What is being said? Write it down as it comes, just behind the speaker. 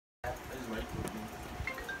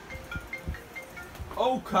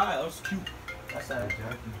Oh, Kyle, that's cute. That's that.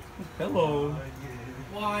 Hello.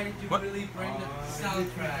 Why did you really bring the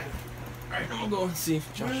soundtrack? Alright, I'm gonna go and see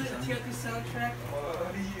if Josh Really? is on. Did you get the soundtrack?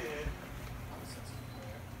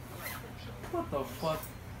 What the fuck?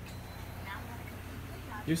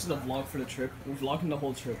 This is the vlog for the trip. We're vlogging the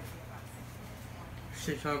whole trip.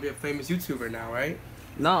 Shit, trying to be a famous YouTuber now, right?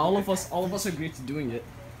 Nah, all of us agreed to doing it.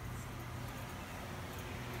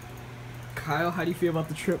 Kyle, how do you feel about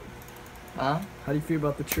the trip? Huh? How do you feel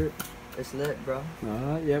about the trip? It's lit, bro.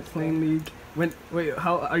 Yeah, playing League. Wait,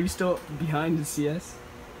 how are you still behind in CS?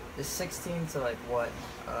 It's 16 to like what?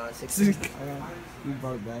 16. You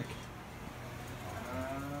brought it back.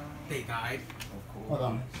 They died. Hold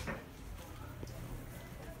on.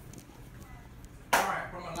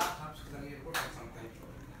 Alright, brought my laptops because I need to work on something.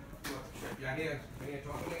 Yeah, I need to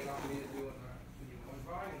talk to me and I need to do one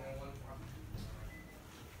drawing and then one.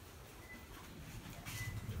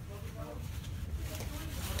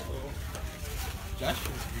 Josh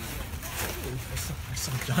is I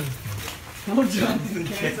saw Jonathan. Hello, Jonathan.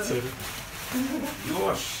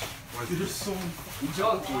 Gosh, you're so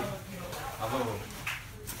junky. Hello.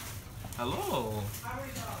 Hello.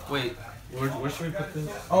 Wait, where should we put this?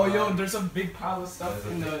 Oh, yo, there's a big pile of stuff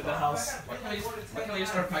in the house. Why can't we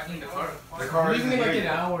start packing the car? The We're car leaving in like an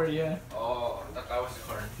hour, yeah. Oh, that was the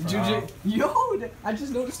car. Yo, I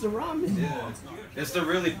just noticed the ramen. Yeah. It's the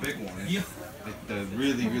really big one. Yeah. The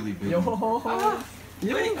really, really big one.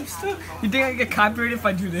 Yo, I'm stuck. You think I can get copyrighted if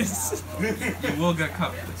I do this? You will get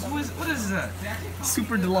copyrighted. What is that?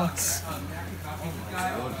 Super deluxe.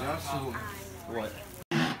 What?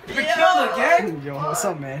 You been killed again? Yo, what's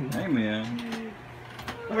up, man? Hey, man.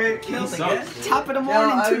 Wait, killed again? Top of the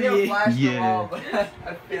morning to you. Yeah.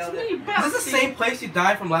 I failed it. Is this the same place you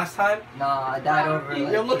died from last time? Nah, I died over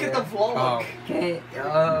like Yo, look at the vlog. Oh. Okay,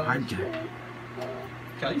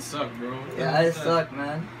 Kyle, you suck, bro. yeah, I suck,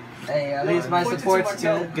 man. Hey, at least my support's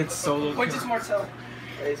too. Get solo. Point to Martel.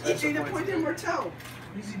 EJ, the point to Martel.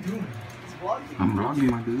 What's he doing? He's vlogging. I'm vlogging,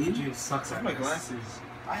 my dude. Dude sucks at my this. glasses.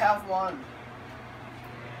 I have one.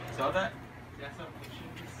 Saw that?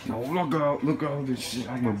 No, look at all this shit.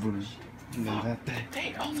 I'm a bully. You know that.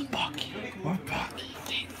 They own the bucket. What bucket?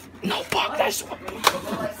 No bucket. That's what.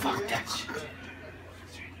 Fuck that shit.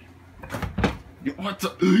 Yo, what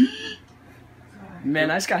the?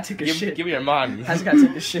 Man, I just gotta take a shit. Give me your money. I just gotta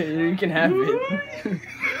take a shit. You can have it.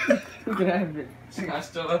 You can have it. I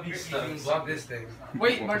still love you, Love this thing.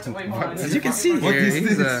 Wait, Martin. Wait, hold on. As you can see What here, is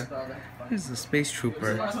he's this? a space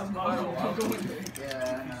trooper. Yeah.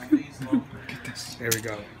 There we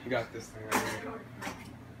go. We got this thing right here.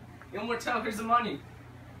 Yo, Martel, here's the money.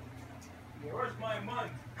 Where's my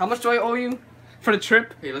money? How much do I owe you for the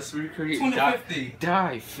trip? Hey, let's recreate. 250.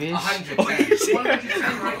 Die, fish. 100.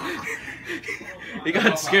 He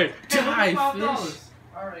got scared. Die, fish.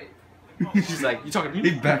 Alright. She's like, you talking to me?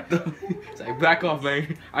 He backed up. He's like, back off,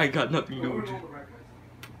 man. I ain't got nothing to do with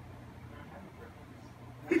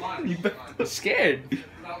you. He backed up. Scared.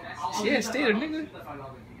 Yeah, stay there, nigga.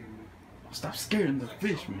 Stop scaring the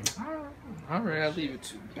fish, man. Alright, I'll leave it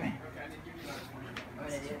to you.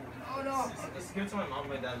 Oh no. Give it to my mom and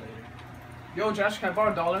my dad later. Yo, Josh, can I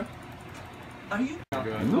borrow $1?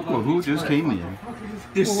 Look who just came here.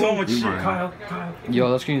 There's so much You shit, right. Kyle. Yo,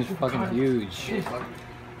 that screen is fucking huge.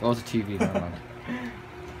 Oh, it's a TV, never mind.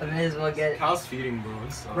 I may as well get. Kyle's feeding, bro.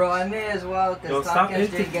 Bro, I may as well because Yo, Tom stop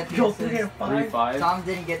didn't get the assist. 3-5. Tom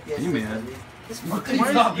didn't get the assist. You man. at least. This fucking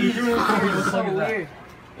fucking stop. This is so weird.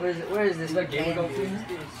 Where is this? Is that game game, go dude? to? This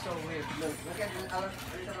dude is so weird. Look at this.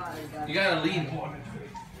 You gotta lead.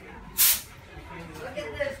 Look at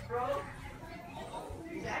this, bro.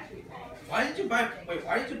 Why did you buy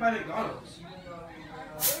McDonald's?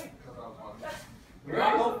 We're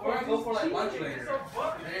gonna go for like lunch later.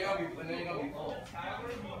 And then you're gonna be full.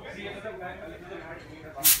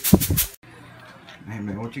 Hey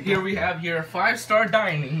man, what you got? Here we have here 5-star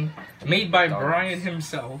dining made by Brian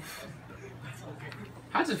himself.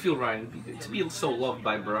 How does it feel, Ryan, to be so loved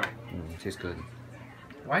by Brian? It tastes good.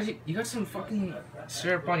 Why you got some fucking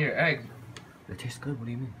syrup on your egg? It tastes good, what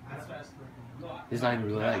do you mean? It's not even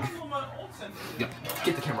real egg. Yo,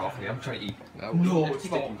 get the camera off me, I'm trying to eat. No,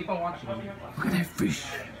 keep on watching. Look at that fish.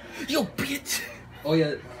 Yo, bitch. Oh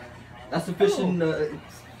yeah, that's the fish in is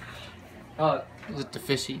it the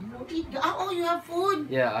fishy? Oh, you have food?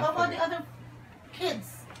 Yeah, How about the other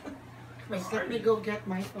kids? Wait, let me go get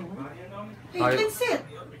my phone. Hey, you I- can sit.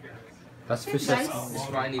 That's Sit, fish that's... guys. This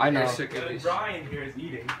Ryan I know. Brian here is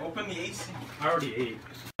eating. Open the AC. I already ate.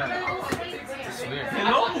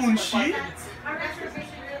 Hello, Munshi.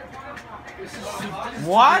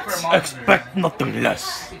 What? Expect nothing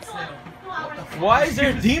less. Why is there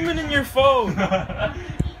a demon in your phone?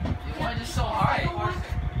 Why is it so high?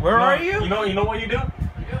 Where are you? You know what you do?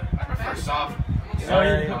 I prefer soft.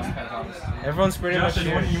 Everyone's pretty much Josh,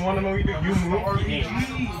 here. you want to know what you do? You move, he aims.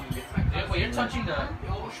 Wait, you're touching the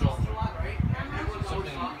shoulder.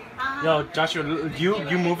 Yo, Joshua,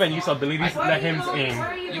 you move and use abilities. Let him aim.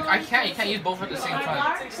 You can't use both at the same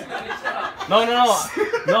time. No.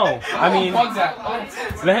 I mean, Plug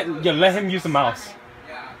that. let him use the mouse.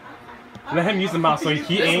 Let him use the mouse so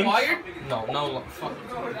he This aims. wired? No, fuck.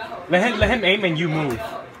 Let him aim and you move.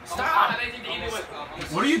 Stop!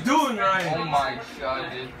 What are you doing, Ryan? Oh my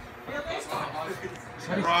god, dude.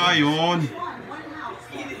 Ryan.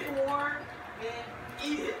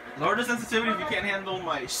 Lower the sensitivity if you can't handle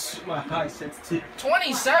my high sensitivity.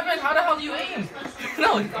 27? How the hell do you aim?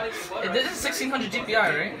 No, this is 1600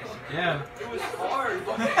 DPI, right? Yeah. Yo,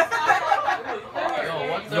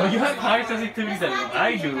 what the? Yo, you have higher sensitivity than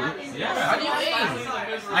I do. Yeah. How do you aim?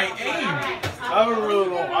 I aim. I don't really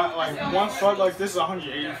know. Like one shot like this is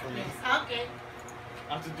 180 for me. Okay.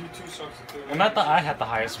 I have to do 2 shots to do it. And I thought I had the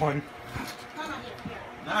highest one.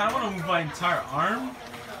 Nah, I don't want to move my entire arm.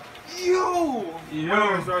 Yo!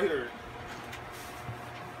 Yo, it's right here.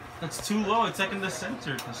 That's too low. It's like in the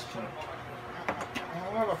center at this point.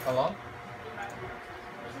 Hello?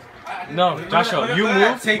 No, Joshua, you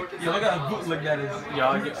move. Tape. Yo, look at that bootleg that is.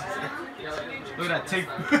 Yo, Look at that tape.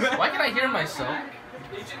 Why can I hear myself?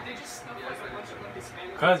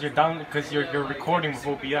 Cause you're down. Cause you're recording with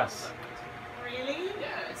OBS. Really?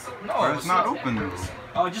 No, It's not open though.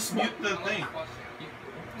 Oh, just mute the thing.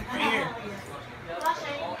 Here.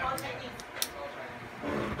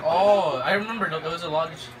 Oh, I remember there was a lot.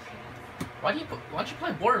 Why'd you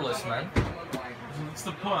play borderless, man? What's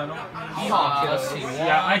the point? I don't. Let's see.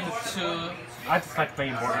 Yeah, I Two. I just like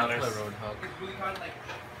playing I play borderless. Roadhog.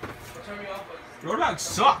 Roadhog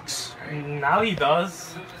sucks. Now he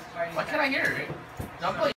does. Why can't I hear it?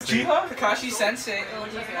 I'll play Chiha? Kakashi Sensei.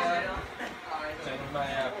 My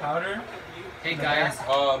powder. Hey guys,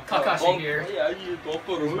 Kakashi here.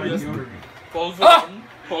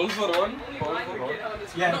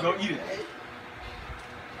 Yeah, go eat it.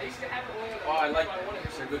 Oh, I like I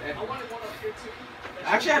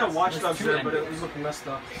actually had a watchdog there, but it was looking messed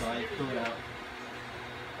up, so I threw it out.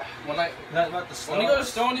 When we go to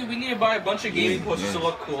Stony, we need to buy a bunch of game posters to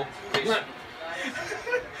look cool.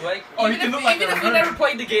 Like, Oh, you even can if, look like even a if we nerd. never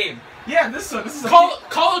played the game. Yeah, this is a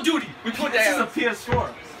Call of Duty. We put this is that. a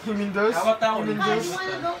PS4. You mean this? How about that one? You mean this?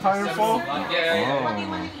 Titanfall? Titanfall? Yeah. What do you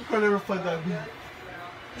want to eat? I never played that.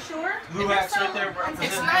 Sure? Blue hats right there, bro.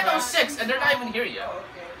 It's 9:06 and they're not even here yet.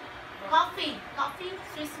 Coffee,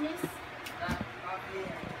 Swiss miss.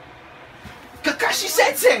 Kakashi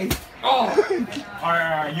Sensei! Oh.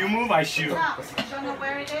 Alright, you move, I shoot. Stop. Don't know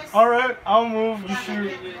where it is? Alright, I'll move. You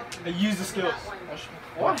shoot. Use the skills.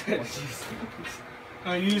 What? Use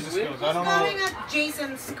the skills. I don't know. Calling at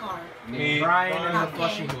Jason's car. Brian and the Okay.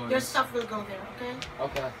 flushing Your boys. stuff will go there, okay?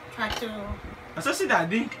 Okay. Try to... Asa si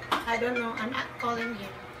Daddy? I don't know. I'm not calling him.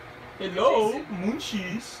 Hello,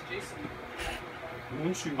 Munchies.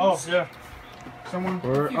 Munchies. Oh, yeah. Someone.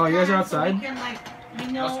 Oh, you guys are outside? We can, like, we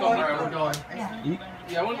know... Let's go. Alright, we're going. Yeah.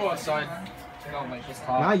 Yeah, I want to go outside.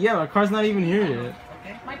 Not yet, our car's not even here yet.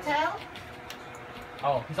 My tail?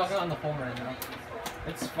 Oh, he's talking on the phone right now.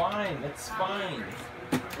 It's fine, it's fine.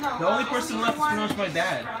 No. The only person left is one pretty much my is-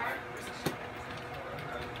 dad.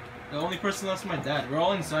 The only person left's my dad. We're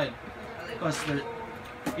all inside. Plus,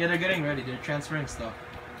 they're getting ready. They're transferring stuff.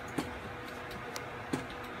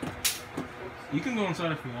 You can go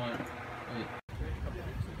inside if you want. Wait.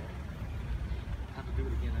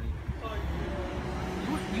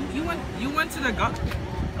 You went to the gun.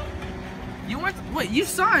 You went. Wait, you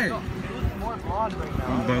saw it.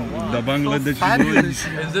 The Bangladeshi boys.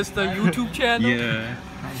 Is this the YouTube channel? Yeah.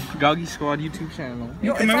 Goggy Squad YouTube channel.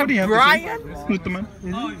 Yo, is that Brian? Who's the man?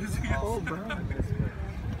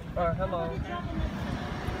 Hello.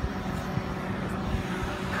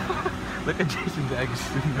 Look at Jason's eggs.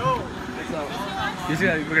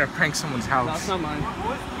 We're gonna prank someone's house. That's not mine.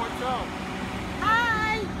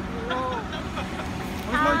 Hi!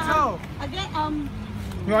 Where's my toe? Again,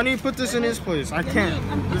 No, I need to put this in his place. I can't.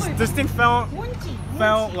 I'm This thing fell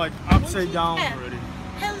Munchie. like upside down already.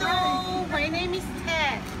 Hello, my name is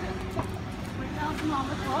Ted.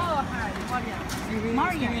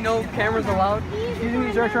 Excuse me, no cameras allowed. Excuse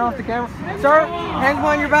me, sir, turn off the camera. Sir, hands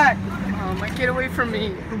behind your back. Get away from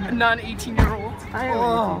me, non-18-year-old.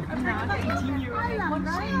 Oh.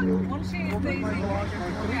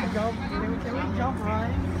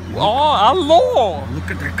 Oh, hello!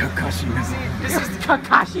 Look at that Kakashi missile. This is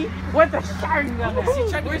Kakashi? What the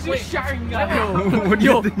Sharingan? Where's your Sharingan? What do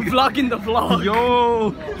you think? Vlogging the vlog.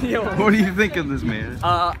 Yo! Yo. What do you think of this, man?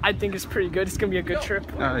 I think it's pretty good. It's gonna be a good trip.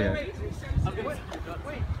 Oh, yeah.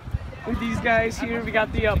 With these guys here, we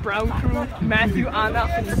got the Brown crew, Matthew, Anna,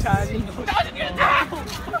 and Itadi.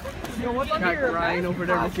 Got Ryan over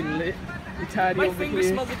there looking lit. Itadi over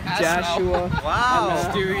here. Joshua. Wow.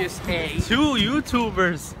 Mysterious A. 2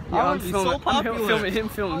 YouTubers. Yeah, I'm He's filming, so popular. I'm filming him,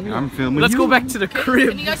 filming me. I'm filming Let's you. go back to the crib.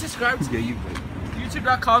 Can you guys subscribe to Yeah, you.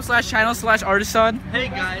 youtube.com/channel/artisan? Hey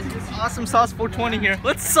guys, it's Awesome Sauce 420 here.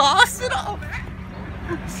 Let's sauce it up.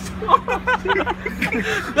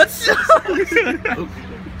 Let's sauce it up.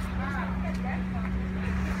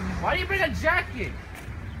 Why do you bring a jacket?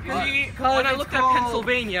 Because When I looked at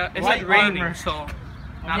Pennsylvania, it said raining, so I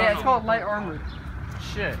don't Yeah, it's know. called light armor.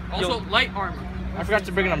 Shit. Also, light armor. I forgot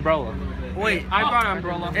to bring an umbrella. Wait, I brought an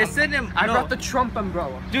umbrella. it said I brought the Trump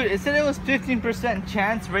umbrella. Dude, it said it was 15%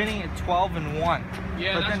 chance raining at 12 and 1.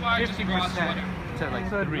 Yeah, but that's then why I just brought a 50% sweater. to like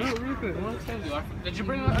 3. Did you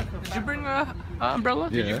bring a umbrella?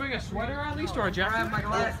 Yeah. Did you bring a sweater at least or a jacket?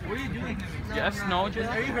 What are you doing? Yes, no, just.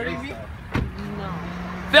 Are you hurting me?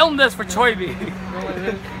 Film this for Choiby.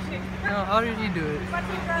 No, how did you do it?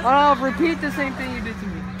 Oh, repeat the same thing you did to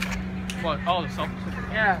me. What? Oh, the self.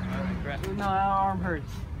 Yeah. No, that arm hurts.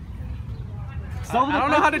 I don't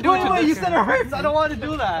know how to do it. Wait, you said it hurts. I don't want to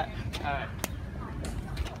do that.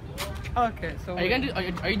 Okay, so Are you gonna do?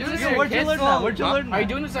 Are you doing this? Yo, to your where'd you kids? learn that? Where'd you learn Are you that?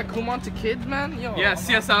 doing this at Kumon to kids, man? Yo. Yes,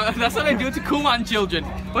 that's what I do to Kumon children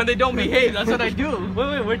when they don't behave. That's what I do.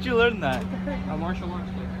 Wait, where'd you learn that? Martial arts.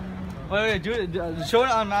 Wait, do it. Show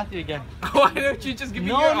it on Matthew again. Why don't you just give me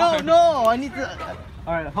No, your arm? no. I need to.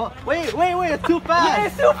 All right, wait. It's too fast. Yeah,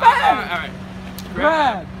 it's too fast. All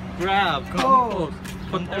right. Grab. Come close.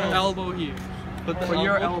 Put their elbow here. Put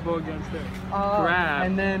your elbow against there. Grab.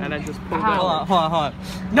 And then just pull Ow. down. Hold on.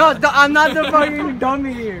 No, I'm not the fucking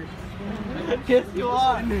dummy here. Yes, you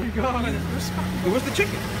are. Where's the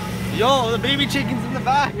chicken? Yo, the baby chicken's in the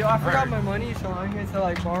back. Yo, I forgot my money, so I'm going to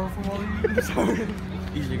like borrow from all of you. Sorry.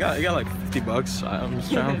 You got like $50. I'm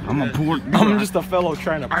just trying. I'm a poor. I'm just a fellow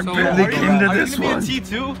trying to. I barely came to this Are you one. gonna be a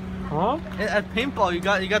T2? Huh? At paintball, you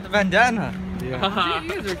got the bandana.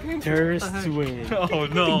 Terrorist win. Oh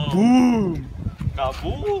no. Boom.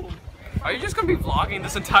 Kaboom. Are you just gonna be vlogging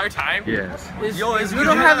this entire time? Yes. Yo, it's We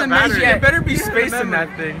don't have the measure battery. yet. There better be space in that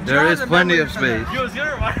thing. There is plenty of space. Yo, it's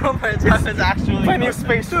gonna run out by the time it's actually. Plenty of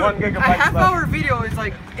space. 1 gigabyte A half-hour left. video is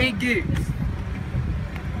like 8 gigs.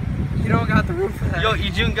 You don't got the room for that. Yo,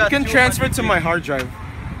 Ijun got. You can 200 transfer it to my hard drive.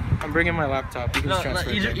 I'm bringing my laptop. You can just No,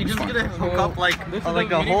 transfer it. Ijun's gonna hook up like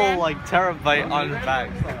a whole like terabyte on the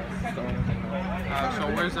bag. So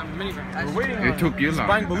where's the minivan? It took you long.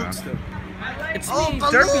 Buying huh? balloons still. It's me,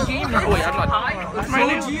 Derpy Gamer. Oh wait, I'm not. What's my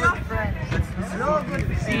name?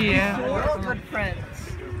 Yeah. We're all good friends.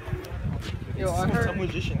 Yo, I heard you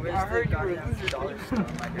were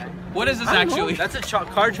What is this actually? That's a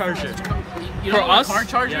car charger. You know For what us? a car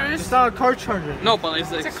charger is? It's not a car charger. No, but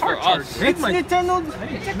it's like a car for charger. us. It's Nintendo.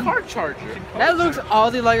 It's a car charger. That looks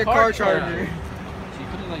oddly like a car charger. See,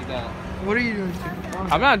 put it like that. What are you doing?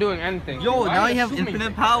 I'm not doing anything. Yo, Why now are you have shooting me?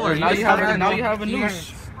 infinite power. Now you have a Demons.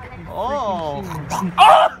 noose. Oh.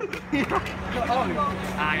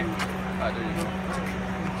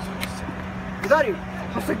 Daddy,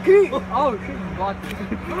 Hasaki! Oh shit, you blocked it. I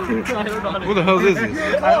don't know. Who the hell is this?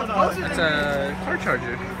 It's a car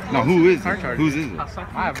charger. No, who is it? Whose is it? I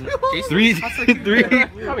have no. Jason?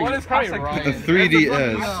 3D. What is probably wrong? A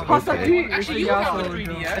 3DS. Hasaki! Actually, you have a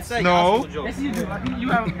 3DS. No. Yes, you do. You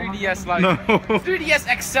have a 3DS like No. 3DS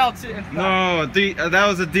XL too. No, that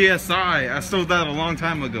was a DSi. I sold that a long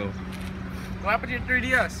time ago. What happened to your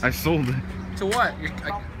 3DS? I sold it. To what?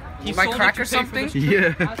 You buy crack or something?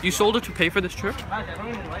 Yeah. You sold it to pay for this trip?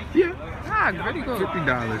 Yeah. Ah, very good.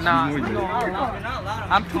 $50. Nah. More than-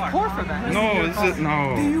 I'm too poor for that. No, it's just, Do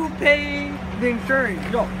no. you pay the insurance?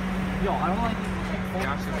 Yo, I don't like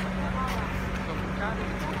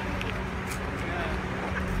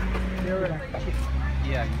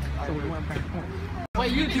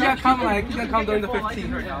Wait, you gotta come during the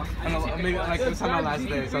 15th. And maybe like it's on my last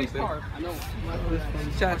day or something.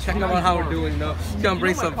 Check out how we're doing though. Gonna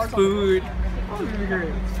bring some food.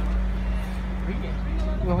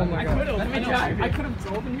 Oh my god. I could have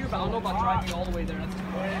drove in here, but I don't know about driving all the way there. I'm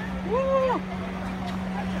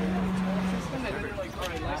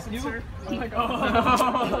like,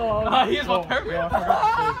 oh. He has one permit.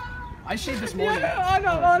 I shaved this morning. Yeah,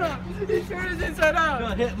 hold on. His shirt is inside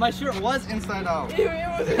out. No, my shirt was inside out. It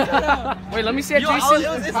was inside out. Wait, let me see it,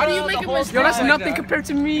 Jason. How do you make it mistake? Yo, that's nothing compared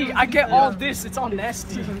to me. I get all this. It's all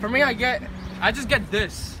nasty. For me, I just get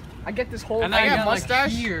this. I get this whole. And I got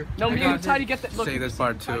mustache. like here. No, me and Tiny get that. Look, Say this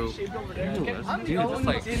part too. Dude, it's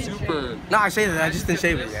like super. No, I shaved it. I just didn't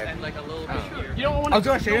shave it yet. and like a little bit here. You don't want I was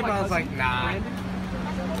gonna shave it, but I was like, nah.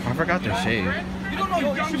 I forgot to shave.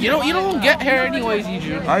 You don't get hair anyways,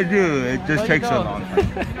 Eugene. I do. It just takes a long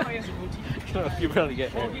time. You barely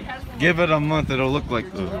get hair. Give it a month, it'll look like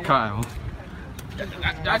Kyle.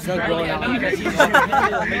 That's barely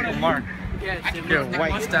Mark. Your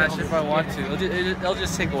white mustache if I want to. It'll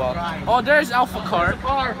just take a while. Oh, there's Alpha Car.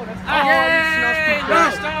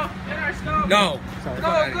 No.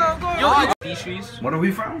 Yo, species. What are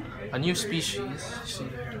we from? A new species.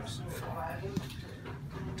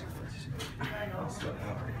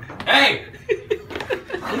 Hey!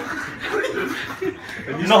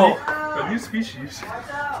 No. A new species.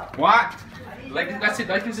 What? That's it.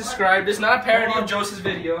 Like and subscribe. This is not a parody of Joseph's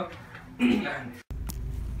video. There's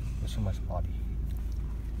so much body.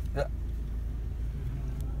 Yeah,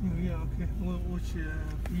 okay. What's your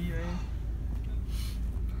PA?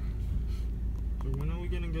 So when are we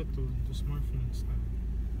gonna get the smartphone stand?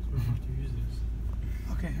 So we have to use this.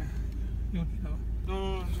 Okay.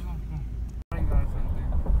 No.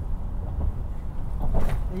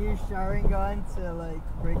 Are you showering gun to like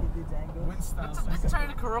break it through angle? It's trying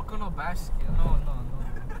to Kuroko no basket. No.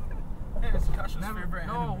 Hey, it's Josh's favorite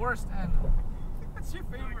No, anime. worst anime. What's your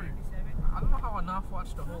favorite? I don't know how enough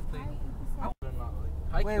watched the whole thing.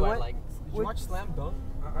 Wait, what? Did you watch Slam Dunk?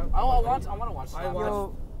 I want to watch I Slam Dunk.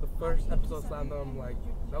 watched the first episode of Slam Dunk, like,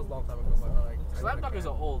 that was a long time ago, but like... Slam Dunk is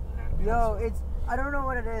an old anime. Yo, I don't know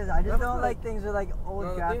what it is. I just don't like things with like old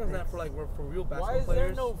No, the graphics. thing is that for real basketball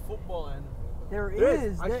players... football anime? There There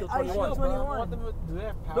is. is. I Shield 21. 21. Do they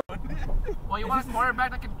have power? Well, you want a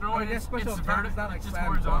quarterback that can throw it. It's special vertical. it's not like It's just Slam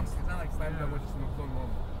horizontal. Dunk. It's not like Slam Dunk, which is so normal.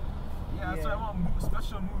 Yeah, that's why I want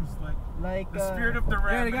special moves Like the spirit of the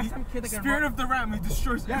ram. Yeah, they got some kid that can Spirit run. of the ram. He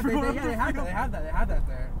destroys Yeah, everyone. they had that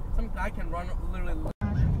there. Some guy can run literally.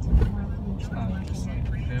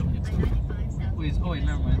 Wait,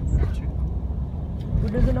 never mind. Who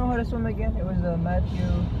doesn't know how to swim again? It was Matthew.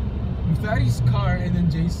 Fatty's car and then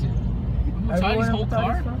Jason. Charlie's whole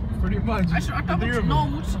car? Pretty much. I thought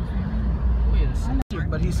no. Wait a second.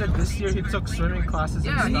 But he said this year he took swimming classes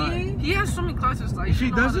Yeah, instead. he has swimming classes. Like, If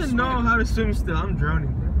he doesn't know how to swim still, I'm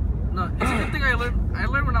drowning. No, it's a good thing I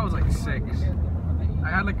learned when I was like 6. I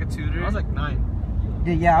had like a tutor. I was like 9.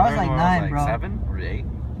 Dude, yeah, I was like 9, bro. 7 or 8.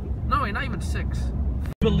 No, wait, not even 6.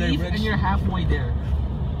 Believe and you're halfway there.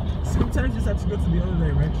 Sometimes you just have to go to the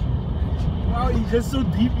other direction. Wow, he's just so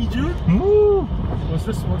deep, Jude. What's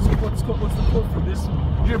this? What's the quote for this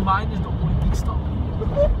one? Your mind is the only thing stopping you.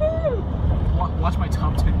 Watch my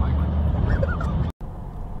top 10 mic.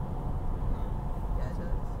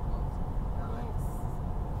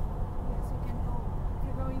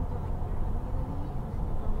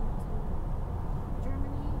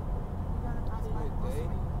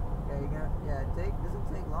 Doesn't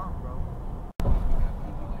take long, bro.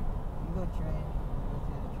 You go train.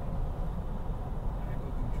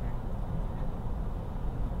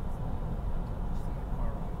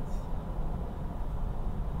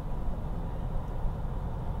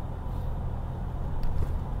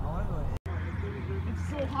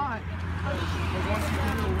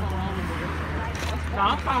 No,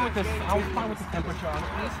 I'm fine with this. I'm fine with the temperature.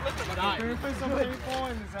 Can we play some paintball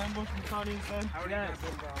and ambush from Tony instead?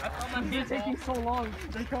 It's taking so long.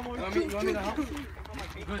 You want me to help? Good,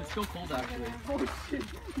 it's still cold actually. Oh shit.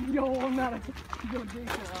 Yo, I'm not. Yo, Jason.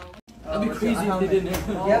 That'd be crazy if they didn't.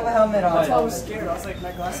 You have a helmet on. That's why I was scared. I was like,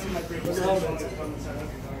 my glasses might break.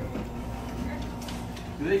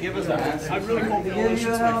 Do they give us a hat? I really hope they don't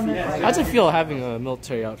shoot my feet. How's it feel having a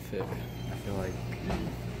military outfit? I feel like.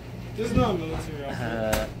 This is not a military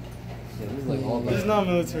outfit. Yeah, this is like all This is not a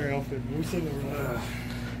military outfit. We've seen the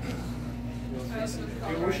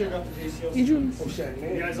we should have got the JCL. Oh shit.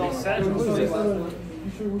 You guys all set? What?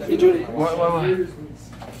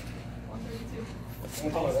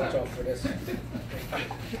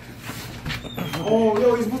 Oh,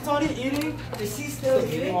 yo, is Mutani eating? Is he still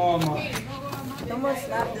eating? Oh my. Someone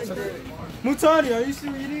snap this dude. Mutani, are you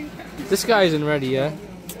still eating? This guy isn't ready yet.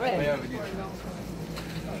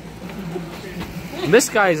 This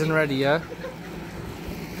guy isn't ready yet.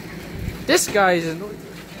 This guy isn't.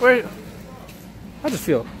 Where? How's it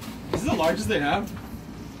feel? Is this the largest they have?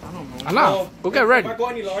 I know. Go get ready. If I go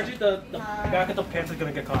any larger, the back of the pants is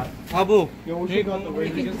gonna get caught. Abu. Yo, we should got the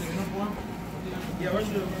weight. Yeah, where's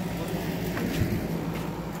the...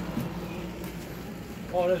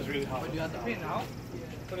 Oh, that's really hot. Do you have to pay now?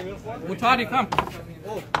 Mutadi, come.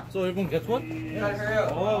 Oh, so everyone gets one? Yeah.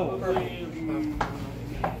 Oh.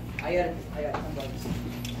 I got $10.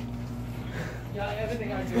 Yeah,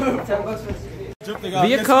 everything I do.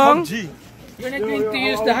 Vietcong. We're not going to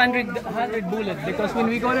use the 100 bullet because when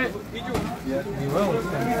we go to... Yeah, you will.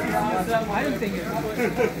 I don't think it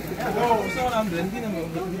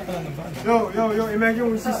Yo,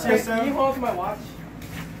 imagine we see CSM. Can you hold my watch?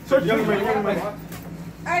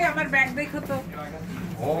 I got my back. They could though.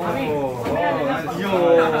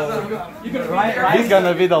 He's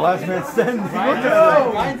gonna be the last man standing.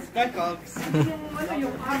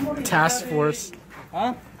 Task force.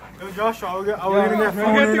 Huh? Yo, Joshua, are we gonna get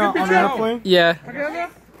phone on the airplane? Yeah.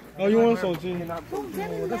 Oh, you want so G?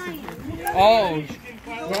 Oh.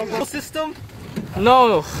 System?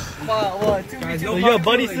 No. You got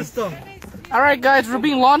buddy system. Alright guys, we're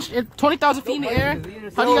being launched at 20,000 feet in the air.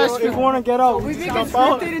 How do you guys If you feel? wanna get out, we can jump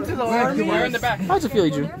out. Into the army. We're in the back. How's it feel,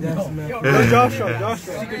 Adrian? Yo, Joshua.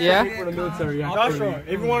 Yeah? Joshua,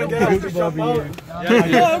 if you wanna get out, we can jump out.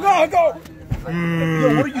 Go!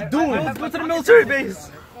 Yo, what are you doing? Let's go to the military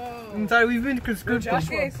base. I'm sorry, we've been conscripted.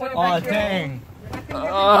 Oh, dang.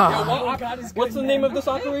 What's the name of this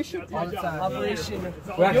operation? Operation.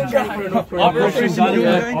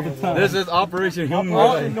 This is Operation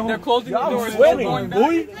Human. They're closing the doors. Sweating,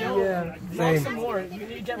 boy. Yeah. Same. Some more. You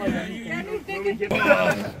need to get like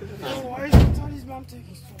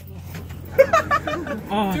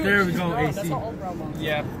Oh, there we go, AC.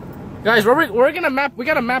 Yeah. Guys, we're gonna map. We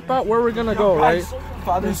gotta map out where we're gonna go, right?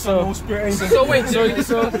 Father, son, no spirit. So wait, so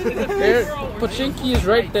there, Pochinki is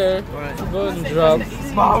right there. Go ahead and drop.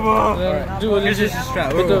 Then do a little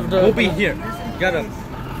bit of the. We'll be here. Got him.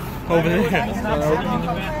 Over there.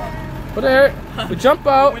 Over there. We jump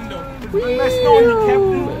out.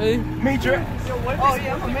 Major. Oh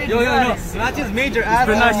yeah, I'm a major. Yo, not just major ass,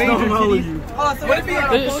 major titties. Oh, so what if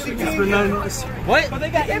What? they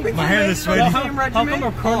got My hand is sweaty. How come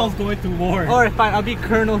our colonel's going to war? Alright, fine. I'll be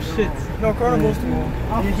Colonel Shit. No, colonel goes to war.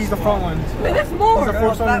 He's the front one. Man, that's more. He's the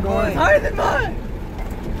first one going. Higher than mine.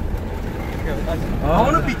 I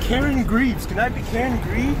want to be Karen Greaves. Can I be Karen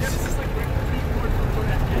Greaves?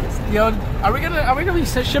 Yo, are we gonna be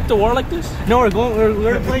shipped to war like this? No,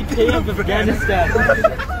 we're playing King of Afghanistan.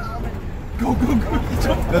 Go.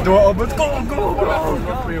 The door opens. Go.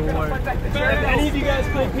 Any of you guys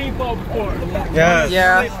played paintball before? Yeah.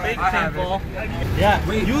 Yeah. Fake paintball.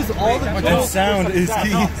 Yeah. Use all the And sound is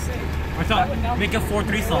key. I thought, make it 4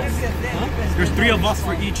 threesomes. There's 3 of us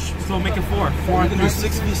for each, so make it 4. 4 Do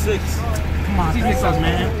 6v6. Come on, threesomes,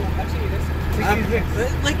 man.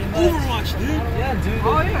 Like Overwatch, dude. Yeah, dude.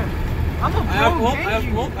 Oh yeah. I'm a pro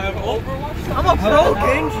Overwatch. I'm a pro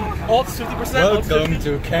Genji. Alt 50%. Welcome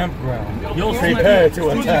to campground. You'll prepare to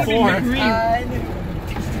attack.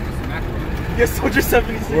 Yes, Soldier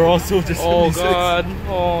 76. We're all soldiers. Oh god.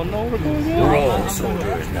 Oh no, we're going on. We're all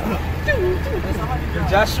soldiers now.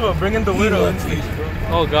 Joshua, bring in the widow.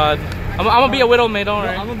 Oh god. I'm gonna be a widow, mate, don't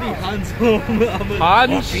worry. I'm gonna be Hanzo.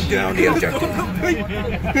 Hans? Walking down the objective.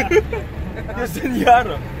 You're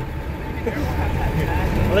Senora.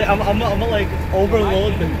 Like, I'm gonna like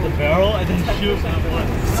overload the barrel and then shoot. No,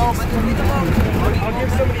 but I'll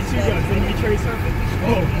give somebody 2 guns, then you carry something.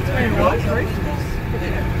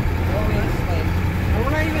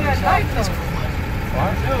 we're not even at night though.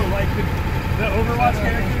 No, like the Overwatch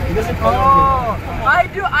character. He doesn't Oh,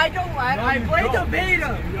 I don't like. I play the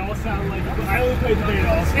beta. You all sound like I only played the beta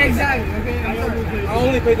also. Exactly. Okay. I only played I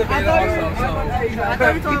only played the I beta thought also.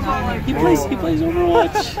 you were talking about like. He plays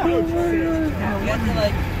Overwatch. You have to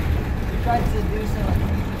like. You tried to do something.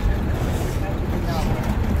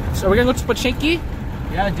 So we're gonna go to Pochinki?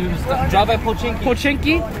 Yeah, dude. Drop by Pochinki.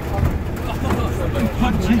 Pochinki?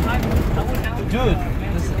 Dude,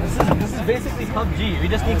 this is basically PUBG. We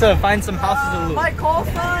just need to find some houses to loot. My call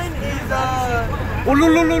sign is Oh, no.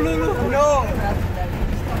 no.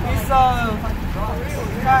 It's I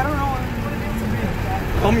don't know.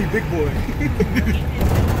 Call me big boy.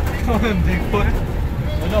 Call him big boy.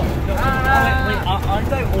 No. Wait,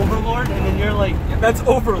 aren't I Overlord? And then you're like, That's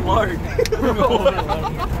Overlord.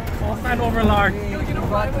 All stand Overlord.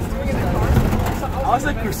 I was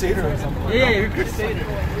like Crusader or something. yeah, you're Crusader.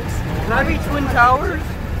 Can I be Twin Towers?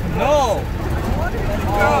 No.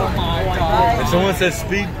 Oh my god. If someone says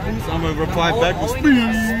speed boost, I'm gonna reply back with speed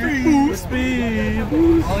boost.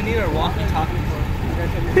 All we need are walkie-talkies.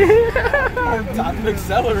 Time to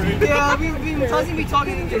accelerate. Yeah, we've been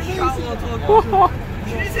talking in this shot while talking.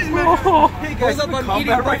 This is my. Hey guys, I'm on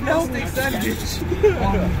combat right now. Steak sandwich.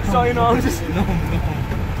 So you know, I'm just. No.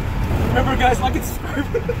 Remember, guys, like and subscribe.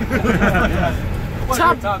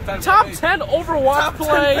 Top 10 Overwatch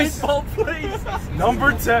plays. Paintball plays.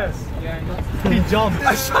 Number 10. He jumped.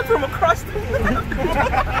 I shot from across the room.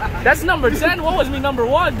 That's number 10. What was me number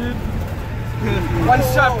 1, dude? One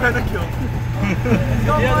shot pentakill.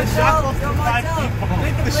 Yeah, the shot goes to 5 people.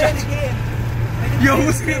 Play the game. Yo,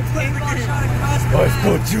 who's gonna play the game? I've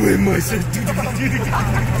got you in my set. Do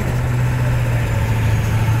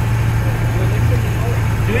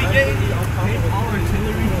we get any paintball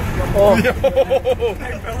artillery? Oh.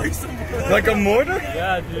 Like a mortar?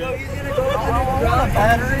 Yeah, dude. He's gonna go with a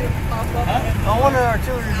battery. I want an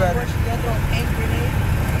artillery battery.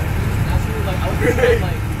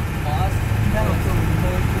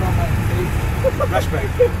 Flashback.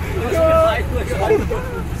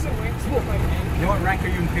 You know what rank are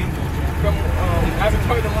you in paintball?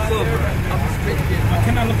 Avatar the last Silver. I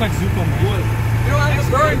cannot look like Zuko, man. You don't have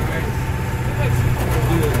the burn face.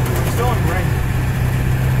 You're still on rank.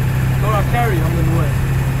 No, I'll carry you. I'm the way.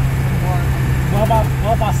 What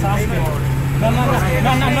about Sasuke? No.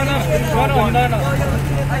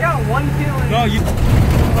 I got 1 kill. No, you.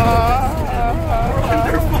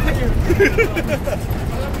 Under fire.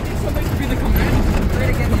 Somebody to be the commander.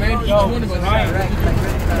 Yo, Ryan.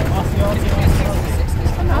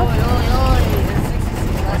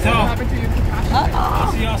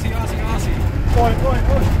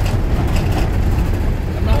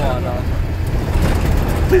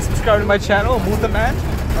 Please subscribe to my channel, Move the Man.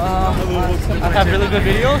 I have really good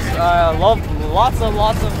videos. I love lots of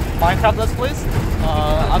Minecraft Let's Plays.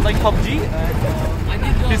 I like PUBG.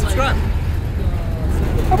 Please subscribe.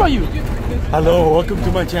 How about you? Hello, welcome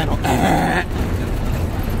to my channel.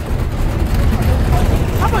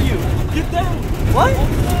 How about you? Get down. What?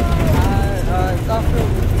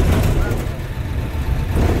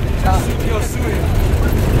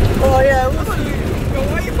 Oh yeah, we'll see. Yo,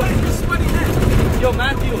 why are you putting your sweaty head? Yo,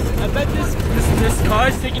 Matthew, I bet this car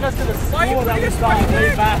is taking us to the school that we saw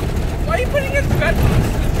way back. Why are you putting his bed?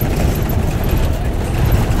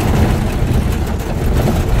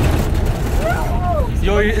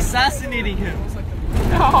 Yo, you're assassinating him.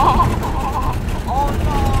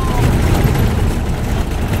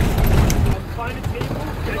 Find a table,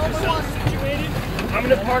 get yourself situated. I'm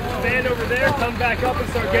gonna park the van over there, come back up and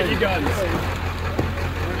start getting your guns.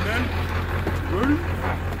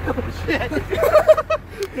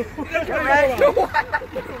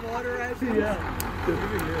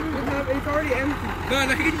 It's already empty. No,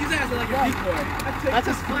 he can use that as like a decoy. That's a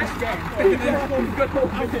splash gun.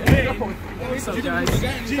 What's up, guys?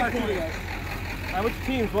 Which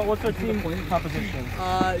teams? What's our team composition?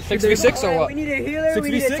 6v6 or what? We need a healer. We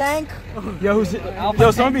need a tank. Yo, who's it?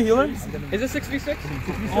 Yo, someone be healer? Is it 6v6?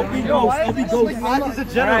 Obi goes. Matthew's a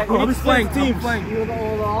general. I'm just playing teams.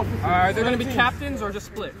 Are there gonna be captains or just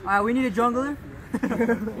split? We need a jungler.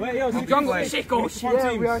 Wait, yo, Jungle Chico.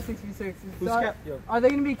 Yeah, we are 66. Are they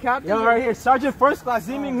gonna be captains? Yo, right here, Sergeant First Class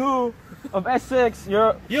Ziming Hu of S6.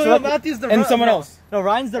 Yo, Matthew's the and someone else. No,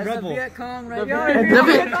 Ryan's the That's rebel. the Viet Cong right Yeah.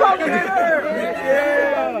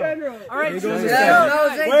 All right, Go.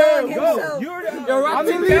 Yo, I'm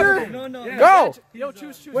the leader. No. Go. Yo,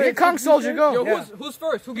 choose. Wait, Kong soldier, go. Yo, who's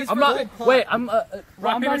first? Who gets I'm first? not. Wait, I'm.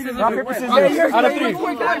 Rock, paper, scissors. Rock, paper, scissors. Out of 3.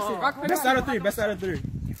 Best out of 3. Best out of 3.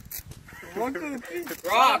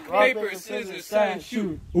 Rock, paper, scissors, sand,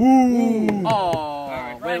 shoot. Ooh.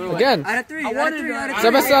 Oh. Wait. Again. Out of 3.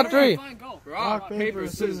 Best out of 3. Rock, paper,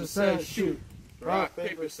 scissors, sand, shoot. Rock,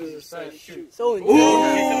 paper, scissors, sand, shoot. So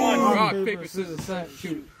Rock, paper, scissors, sand,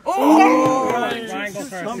 shoot. Ryan goes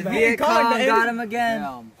first. the Viet Cong got him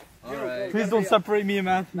again. Alright. Please don't separate me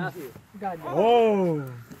and Matthew. Whoa.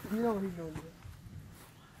 You know what he's gonna do.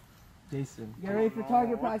 Jason. Get ready for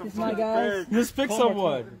target practice, my guys. Just pick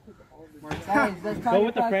someone. Guys, let's Go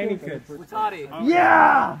with the practice. Frankie kids.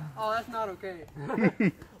 Yeah! Oh, that's not okay.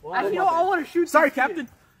 Actually, no, I want to shoot. Sorry, Captain.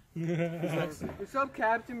 What's up,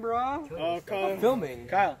 Captain, bro? Kyle. Filming.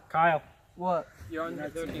 Kyle. What? You're on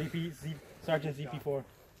the Sergeant ZP4.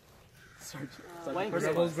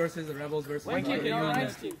 Rebels versus the Rebels versus. Why can't you on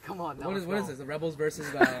this team? Come on. What is this? The Rebels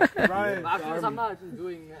versus the. Ryan. I'm not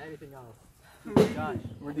doing anything else. Josh,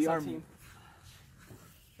 we're the army. Team.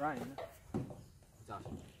 Ryan.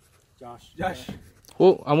 Josh.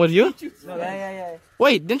 Oh, I'm with you? Yeah.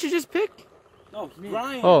 Wait, didn't you just pick? No,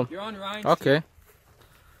 Ryan. Oh, You're on Ryan's okay.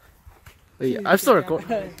 Wait, I'm still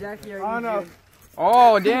recording. Jackie, Oh, no.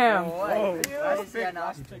 Oh, damn. I didn't see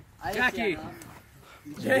enough. Jackie.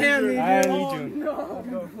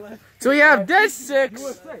 So we have Dead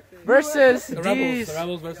 6 versus these. The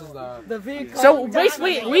Rebels versus the... So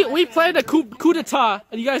basically, we played a coup d'etat,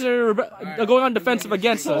 and you guys are going on defensive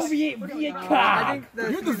against us. I think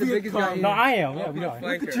you're the biggest guy. No, I am. Yeah, we know.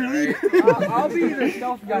 I'll be the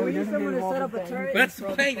stealth guy. We need someone to set up a turret. That's the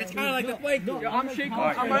flank. That's kind of like the flank. I'm shaking.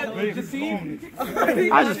 I'm deceived.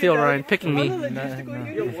 I just feel Ryan picking me.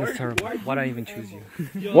 This is terrible. Why did I even choose you?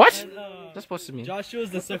 What? That's supposed to mean. Joshua's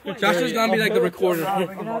the secretary. Joshua's gonna be like the recorder.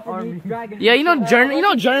 Yeah, you know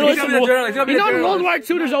journalists. You know in World War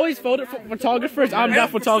II, there's always photographers. I'm that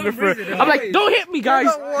photographer. I'm like, don't hit me, guys.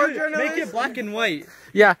 Make it black and white.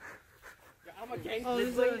 Yeah. Oh, this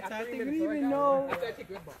is a tactic. We didn't even know.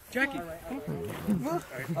 Jackie.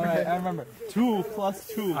 Alright, I remember. 2 plus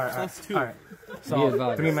 2 plus 2. Alright. So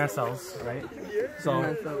 3-man cells, right? So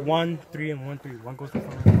 1, 3, and 1, 3. One goes to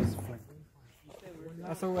front, one goes to flank.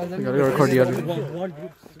 We gotta record the other.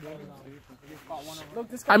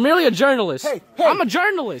 I'm merely a journalist. Hey. I'm a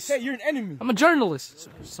journalist. Hey, you're an enemy. I'm a journalist.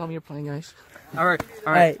 Just tell me you're playing, guys.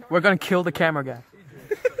 Alright. We're gonna kill the camera guy.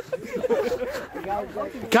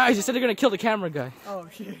 Guys, you said they're gonna kill the camera guy. Oh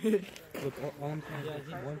shit. Look, one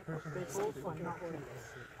person.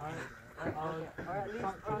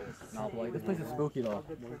 This place is spooky though.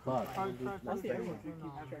 Fuck. Or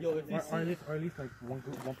at least like one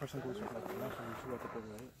person goes for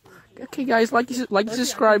like Okay, guys, like,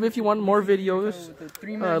 subscribe if you want more videos.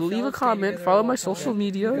 Leave a comment. Follow my social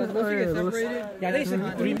media. Yeah, they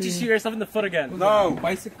said 3. Did you shoot yourself in the foot again? No.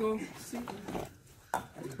 Bicycle.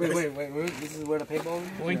 Wait. This is where the paintball is?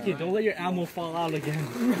 Winky, don't let your ammo fall out again.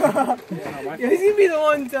 He's gonna be the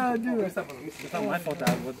one to do it. It's not my fault that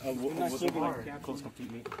I was close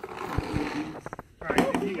complete mate.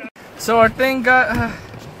 So our thing got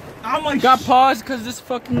paused because this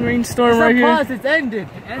fucking rainstorm right here. Pause, it's ended.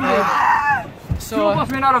 So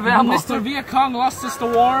Mr. Vietcong lost us the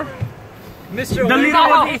war. The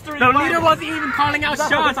leader wasn't even calling out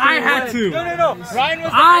shots. I had to. No. Ryan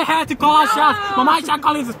was. I had to call out shots, but my shot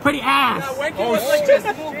calling is pretty ass. Oh shit!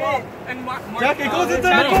 Jackie goes into the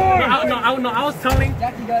door. I was telling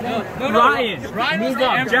Ryan move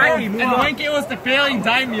up. Jackie, move up. And Wenky was the failing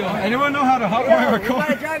daimyo. Anyone know how to hot wire a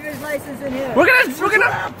car? driver's license in here. We're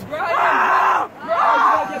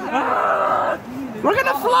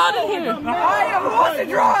gonna flood in here. Who wants to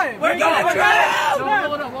drive? We're gonna drive.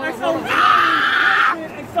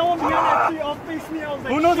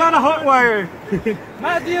 Who knows how to hot wire?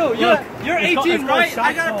 Matthew, you're 18, right?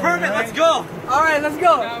 I got a permit. Let's go. All right, let's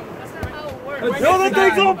go. Yo, the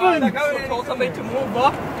thing's open! I told somebody to move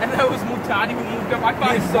up, and that was Mutani who moved up. I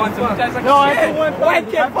found his son, so Mutani's like, no, I went back.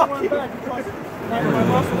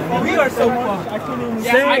 We are so fucked. I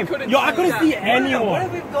couldn't see anyone. What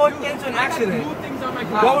if we go into an accident?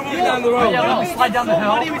 While we're moving down the road. Yeah, we slide down the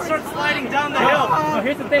hill. We start sliding down the hill. No,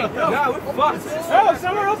 here's the thing. Yeah, we're fucked. Oh,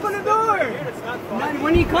 someone open the door!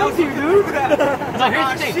 When he comes here, dude. No,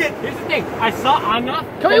 here's the thing. I'm not.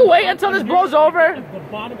 Can we wait until this blows over?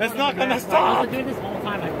 It's not gonna stop. Doing this all the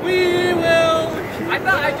time. We will. I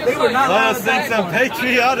thought I just saw Let's sing some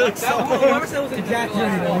patriotic Whoever said it was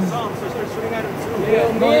exaggerated.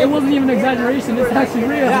 No, it wasn't even an exaggeration. It's actually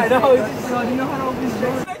real. Yeah, I know. You know how to open the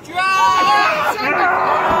door?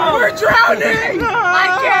 We're drowning! I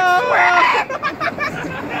can't swim!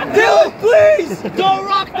 Dylan, please! Don't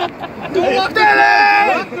rock the boat! Rock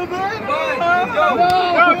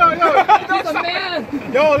the man!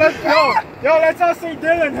 Yo, let's all say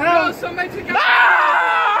Dylan, help! Yo, somebody take out!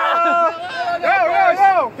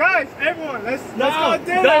 Yo, guys, everyone, let's go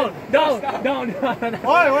Dylan! Don't.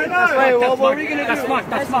 Why not? Wait, what were we gonna do? That's smart.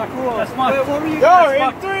 Wait, what were you Yo,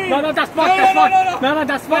 in 3! No, that's smart. No,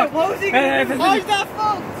 that's smart. What was he gonna do? Why is that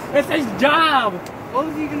fault? It's his job. What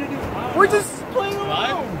was he gonna do? We're just playing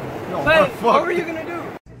along. Wait, what were you gonna do?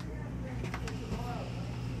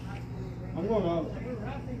 I'm going out.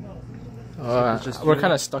 We're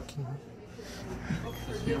kind of stuck in.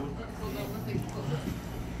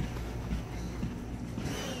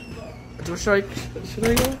 Should I go?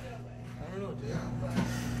 I don't know.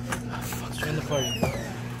 Fuck, join the party.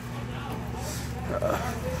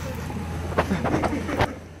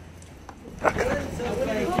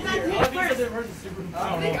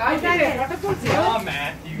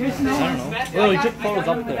 Well, we took photos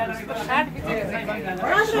up there.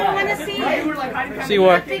 See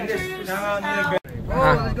what?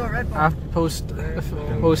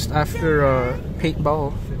 Post after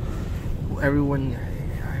paintball. Everyone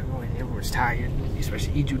was tired,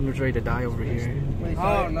 especially E Junior was ready to die over here.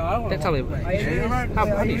 Oh no, I don't Tell me,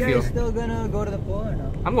 how do you feel? Still gonna go to the pool or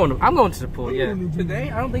no? I'm going to the pool. Yeah.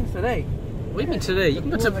 Today? I don't think today. What do you mean today? You can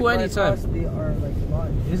go to the pool anytime.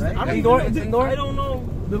 It's indoor. It's indoor. I don't know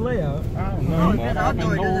the layout. I don't know. If it's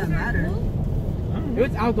outdoor, it doesn't matter. If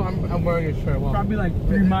it's outdoor, I'm wearing a shirt. Well, probably like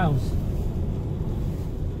 3 miles.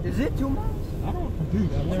 Is it 2 miles? I don't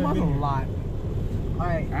think that's a lot.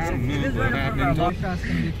 Alright, I don't know if it's what running happened. for our podcast,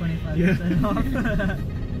 gonna be 25%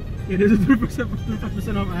 off. It is a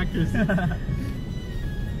 3% off accuracy.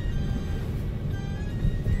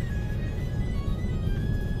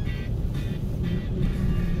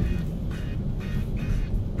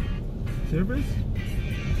 Service?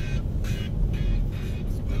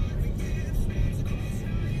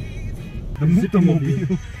 The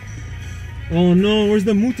Mutamobile. Oh no, where's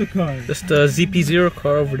the Muta car? That's the ZP0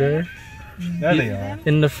 car over there. There they are.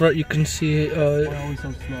 In the front, you can see Why always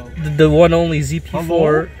so slow? the one only ZP4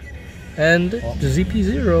 Hello? and the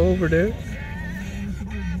ZP0 over there.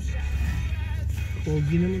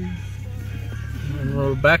 And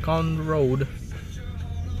we're back on the road.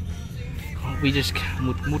 We just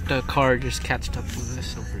Muta car just catched up with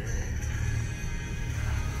us over there.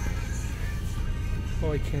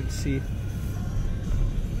 Oh, I can't see.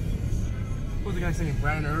 What was the guy saying?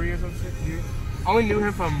 Brandon Uri or some shit, dude? I only knew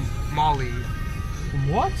him from Molly. From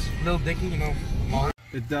what? Lil Dicky, you know, Molly.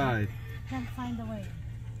 It died. Can't find a way.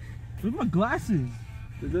 Look at my glasses.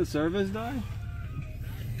 Did the service die?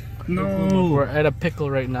 No. We're at a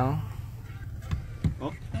pickle right now.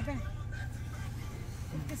 Oh. Okay.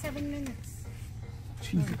 57 minutes.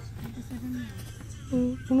 Jesus. 57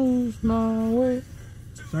 minutes. Lose my way.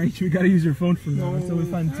 Sorry, we gotta use your phone for now until we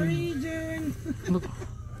find What are two. you doing? Look,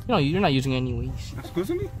 no, you're not using it anyways. Excuse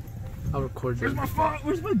me? I'll record Where's it. my phone?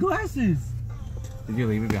 Where's my glasses? Did you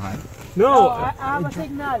leave it behind? No. I have a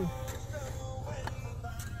signal.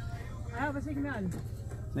 I have a signal.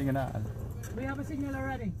 Sing it out. We have a signal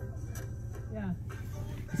already. Yeah.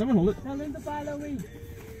 Can someone hold it? Tell them to follow me.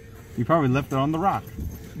 You probably left it on the rock.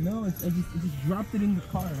 No, I just dropped it in the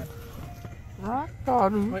car. Right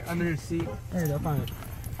under your seat. There you go, find it.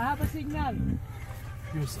 I have a signal.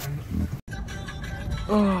 Just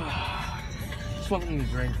want me to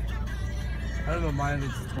drink. I don't know, mine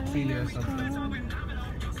is tequila or something.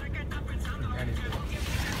 Anything.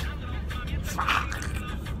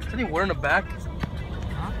 Is any water in the back?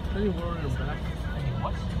 Huh? Is any water in the back? Any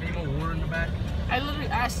what? Any more water in the back? I literally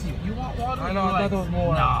asked you, you want water? I know, I thought there was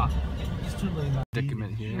more. Nah. It's too late now.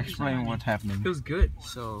 Predicament here. Explain what's happening. It was good.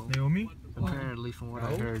 So, Naomi? apparently from what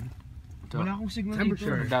I heard, Wala akong signal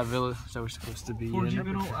temperature dito. of that village that we're supposed to be in, It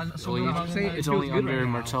it's only under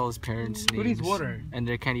Martel's parents' Who needs names, water? and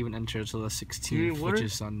they can't even enter until the You 16th, need which water?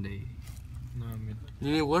 is Sunday. No, I mean.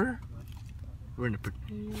 You need water? We're in a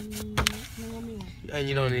And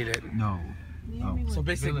you don't need it. No. So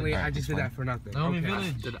basically, I just did that for nothing. Naomi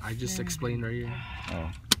Village. Did I just explained earlier? Oh.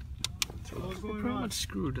 So we're pretty much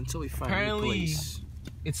screwed until we find a Apparently, place.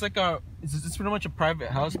 it's like it's pretty much a private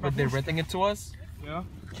house, but they're renting it to us. Yeah.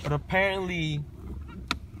 But apparently,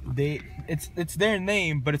 it's their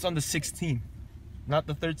name, but it's on the 16th, not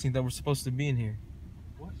the 13th that we're supposed to be in here.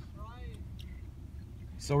 What?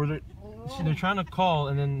 So they're trying to call,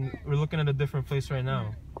 and then we're looking at a different place right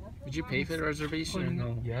now. Did you pay for the reservation or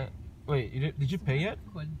no? Yeah. Wait, did you pay yet?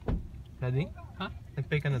 Ready? Huh?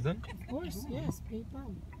 Nag-pay ka na dun? Of course, yes,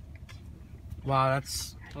 PayPal. Wow,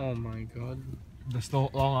 that's Oh my god. the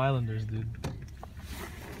Long Islanders, dude.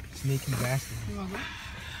 Sneaky bastard.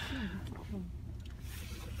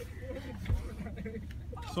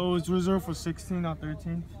 So it's reserved for 16, not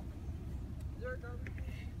 13?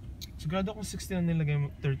 Sigurado kung 16 ang nilagay mo,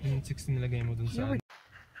 13, 16 nilagay mo dun sa...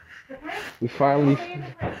 We finally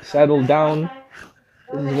settled down.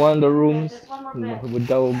 This is one of the rooms with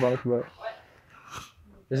double bunks, but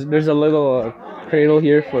there's a little cradle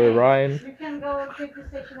here for Ryan. You can go take the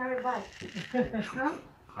stationary bike. Huh?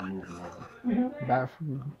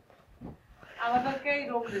 Bathroom.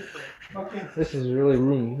 This is really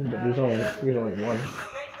roomy, but there's only one.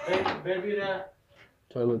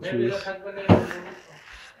 Toiletries.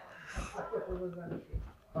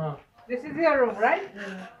 This is your room, right?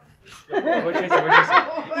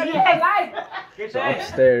 So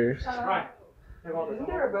upstairs. Isn't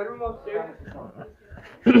there a bedroom upstairs?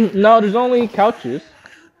 No, there's only couches.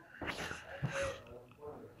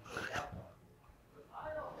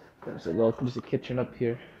 There's a kitchen up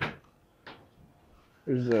here.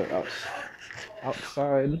 There's a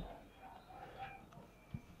outside.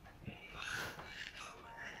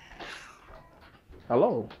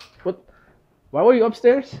 Hello. What? Why were you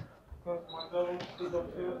upstairs? I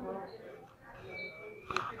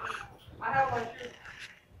have one.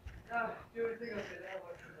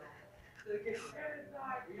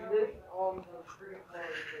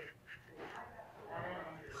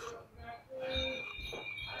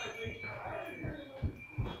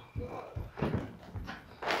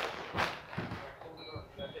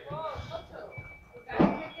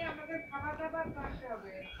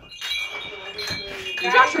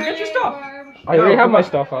 Joshua, get your stuff. I already have my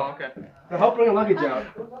stuff out. Okay. Help bring your luggage out.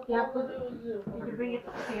 Yeah, you can bring it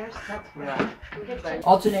upstairs. That's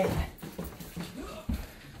Alternate.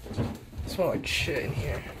 It smells like shit in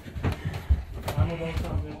here.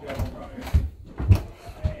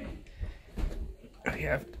 We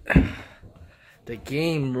have the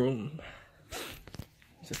game room.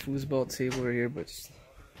 There's a foosball table right here, but it's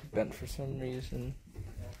bent for some reason.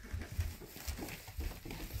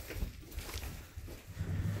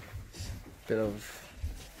 Bit of.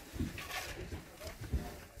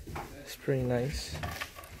 It's pretty nice.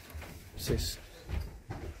 Six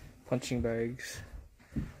punching bags,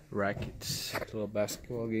 rackets, little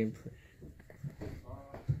basketball game.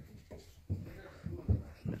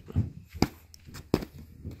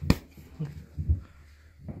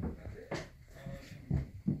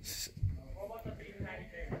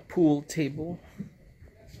 Pool table.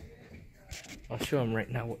 I'll show them right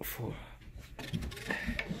now what for.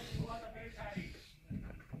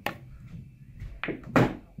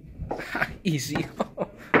 Easy.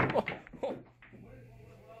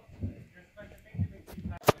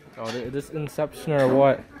 Oh, this Inception or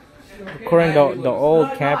what? According to the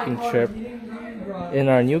old camping trip, in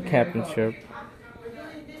our new camping trip.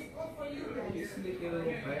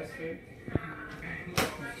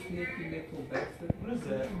 What is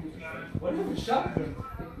that? What is a shotgun?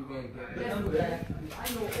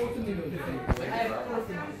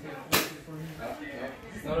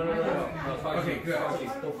 No. Okay, good. Oh,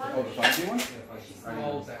 the 5G one?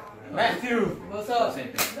 Matthew! What's up? Same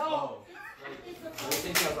thing. No!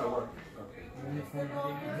 Same thing as my work.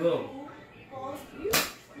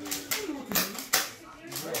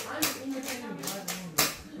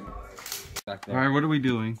 Okay. Alright, what are we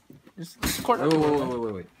doing? Wait.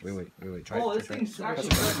 Try oh, it. this thing's actually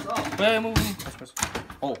pressed off. Wait, move.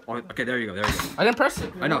 Oh, okay, there you go. I didn't press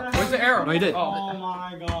it. I know. Where's the arrow? No, you did. Oh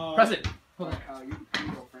my god. Press it.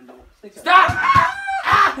 Stop!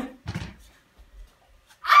 I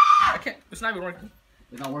can't. It's not even working.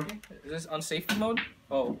 It's not working? Is this on safety mode?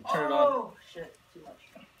 Oh, turn it on. Oh shit! Too much.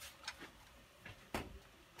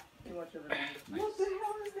 Too much of it. What the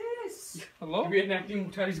hell is this? Hello?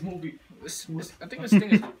 Reenacting Chinese movie. I think this thing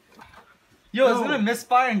is. Yo, it's gonna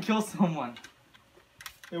misfire and kill someone.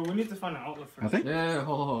 Yeah, we need to find an outlet first. I think? Yeah,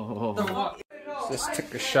 hold. Just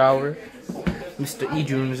took a shower. Mr.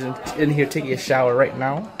 Edrum's in here taking a shower right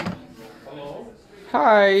now.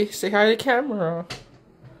 Hi, say hi to the camera.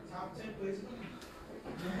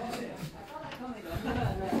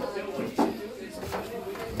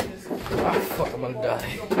 Ah, fuck, I'm gonna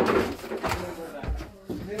die.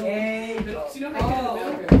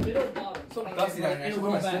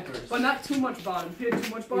 But not too much bottom. If you hit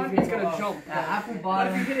too much bottom, it's gonna jump. Apple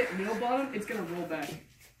bottom. But if you hit it real bottom, it's gonna roll back.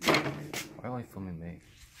 Why am I filming me?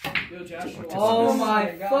 Yo, Josh. Oh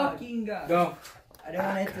my fucking god. Go. I didn't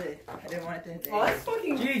want it to hit the Oh, that's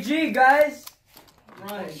fucking GG, guys.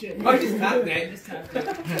 right. Shit. Oh, just tapped it. Just tapped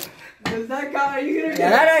it. Does that count? Are you gonna? Yeah,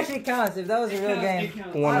 that actually counts if that was a real game.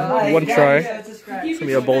 One try. It's a scratch. It's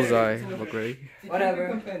gonna be a bullseye. Look ready.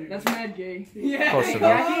 Whatever. That's mad gay. Yeah. Close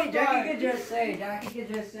enough. Jackie could just say,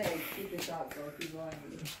 keep this out, bro. Keep going.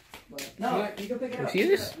 But no, you can pick it You up. see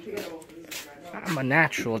this? I'm a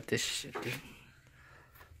natural at this shit, dude.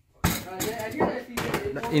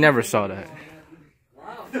 You never saw that.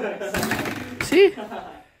 See?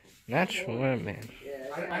 Natural man.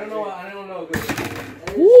 I don't know.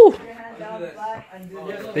 Woo!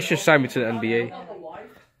 They should sign me to the NBA.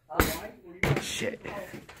 Shit.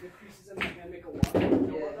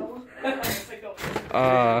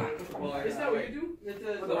 Is that what you do?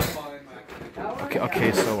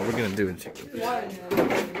 Okay, so what we're gonna do is...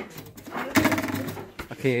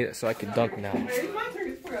 Okay, so I can dunk now.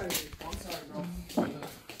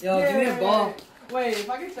 Yo, give me a ball. Wait, if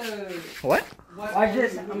I get the... What? Watch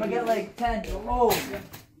this. I'm gonna get like 10. Oh.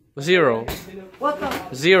 0. What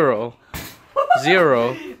the? 0.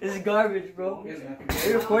 0. This is garbage, bro. Are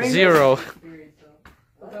you recording 0.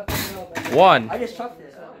 1. I just chucked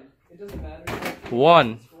this.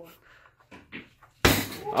 1.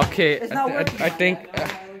 Okay, It's not working. I think...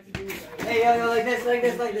 Hey, yo, like this.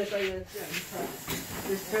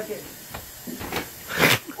 Just chuck it.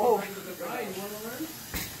 Oh.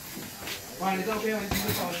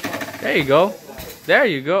 There you go. There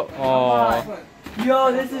you go. Oh,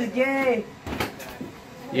 Yo, this is gay.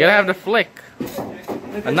 you gotta have the flick.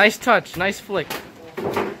 A nice touch, nice flick.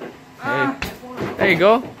 Hey. There you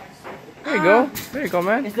go. There you go. There you go,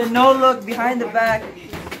 man. It's the no look behind the back.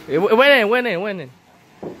 It went in.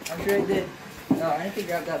 I'm sure it did. No, I need to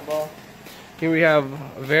grab that ball. Here we have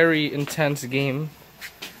a very intense game.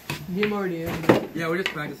 Game already in. Yeah, we're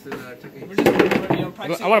just practicing techniques.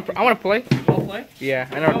 I want to play. I'll play? Yeah,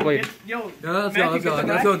 I never played. Yo,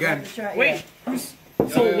 let's go again. Wait,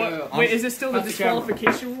 wait, is it still the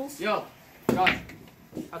disqualification rules? Yo, Josh.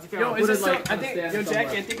 Yo, is it still? I think, yo,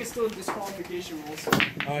 Jackie, I think it's still disqualification rules.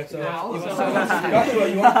 Alright, so. You want to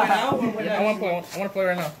play now? I want to play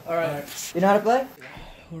right now. All right. You know how to play?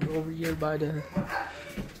 We're over here by the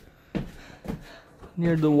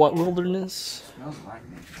near the wilderness. Smells like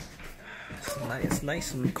me. It's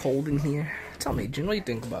nice and cold in here. Tell me, June, what do you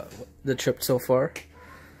think about the trip so far?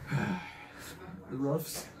 The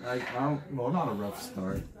roughs, well, not a rough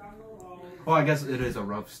start. Well, I guess it is a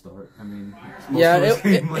rough start. I mean,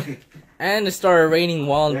 it's and it started raining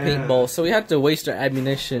while in paintball, so we had to waste our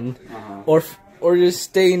ammunition, or just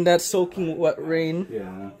stay in that soaking wet rain.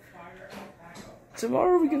 Yeah.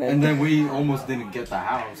 Tomorrow we're gonna. And then we almost didn't get the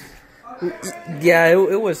house. Yeah,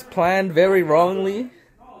 it was planned very wrongly.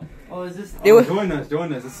 Oh, is this? It was join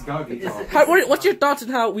us. This is Goggy Talk. What's your thoughts on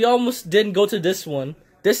how we almost didn't go to this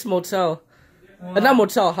motel, not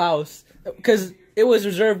motel house, because it was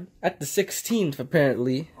reserved at the 16th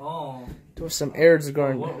apparently. Oh. There was some errors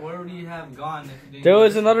going. Where would you have gone? If There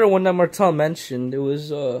was another one that Martel mentioned. It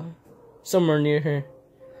was somewhere near here.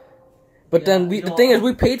 But then the thing is,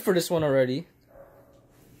 we paid for this one already.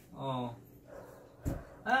 Oh.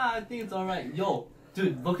 I think it's alright. Yo,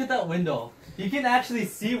 dude, look at that window. You can actually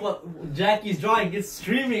see what Jackie's drawing. It's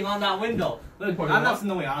streaming on that window. Look, I'm not in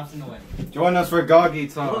the way. Join us for Goggy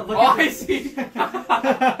Talk. Look I see. You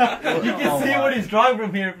can see what he's drawing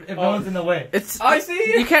from here if no one's in the way. I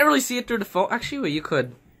see. You can't really see it through the phone. Actually, wait, you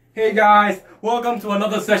could. Hey guys, welcome to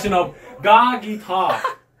another session of Goggy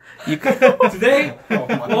Talk. Today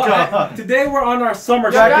we're on our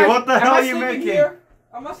summer trip. Jackie, what the hell are you making?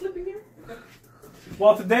 Am I sleeping here?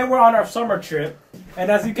 Well, today we're on our summer trip, and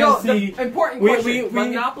as you can see, important question: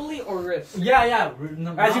 Monopoly or Risk? Yeah.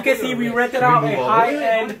 As you can see, we rented out a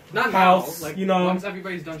high-end house. Like, you know, once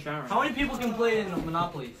everybody's done showering. How many people can play in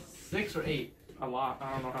Monopoly? 6 or 8? A lot.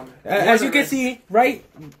 I don't know how many. as you can see, right?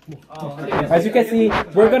 Oh, As you can see,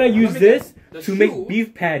 we're gonna use this to make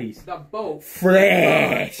beef patties. The boat.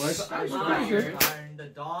 Fresh. The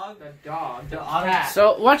dog. The dog. The cat.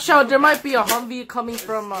 So watch out, there might be a Humvee coming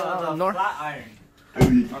from north. Flat iron.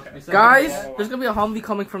 Okay. Guys, there's gonna be a Humvee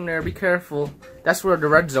coming from there. Be careful. That's where the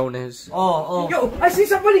red zone is. Oh. Yo, I see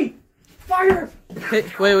somebody! Fire! Hey,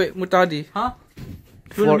 wait, Mutadi. Huh?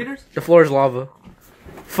 200 meters? The floor is lava.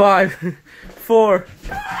 5, 4,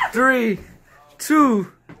 3,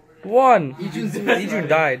 2, 1. Ijun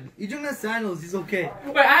died. Ijun has sandals. He's okay.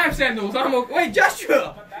 Wait, I have sandals. I'm okay. Wait,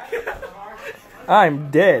 Joshua! I'm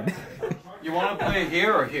dead. You want to play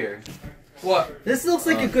here or here? What? This looks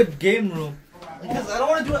like a good game room. Because I don't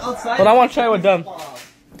want to do it outside. But I want to try with them. You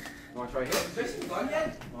want to try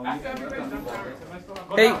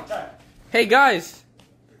here? Hey guys.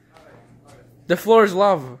 The floor is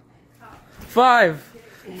lava. 5,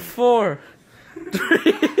 4,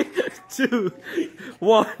 3, 2,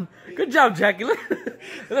 1. Good job, Jackie. Look,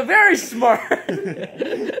 very smart.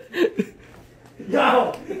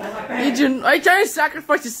 Yo! Ijun, are you trying to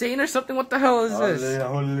sacrifice a saint or something? What the hell is this? Wait,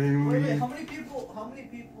 how many people?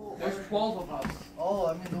 There's 12 of us. Oh,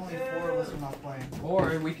 I mean only 4 of us are not playing.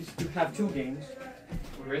 Or we could have 2 games.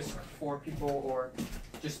 Risk 4 people, or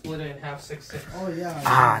just split it in half, 6. Oh yeah.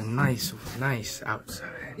 Ah, nice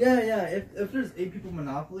outside. Yeah. If there's 8 people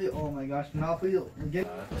Monopoly, oh my gosh, Monopoly will get.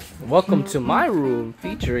 Welcome to my room,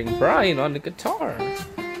 featuring Brian on the guitar,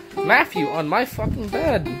 Matthew on my fucking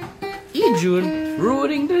bed, Ijun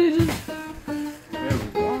ruining the.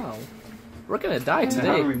 Wow, we're gonna die today.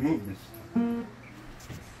 How do we move this?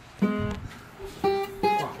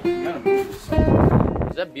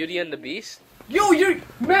 Is that Beauty and the Beast? Yo, you're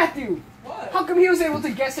Matthew! What? How come he was able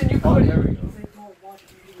to guess and you couldn't? There we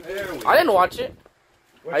go. I didn't watch it.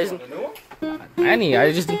 I just No,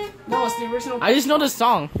 it's the original. I just know the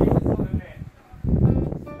song.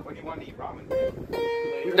 What do you want to eat, ramen?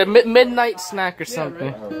 The midnight snack or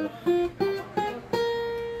something.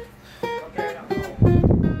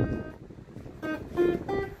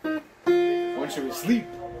 When should we sleep?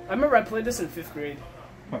 I remember I played this in 5th grade.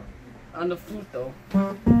 On the flute though.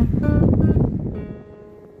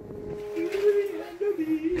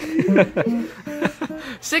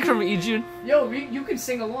 Sing for me, Ijun. Yo, you can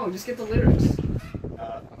sing along. Just get the lyrics.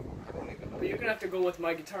 But you're gonna have to go with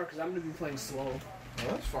my guitar because I'm gonna be playing slow. Oh,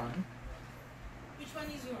 that's fine. Which one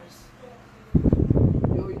is yours?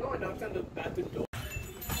 Yo, you know I knocked on the bathroom door.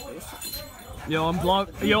 Yo, I'm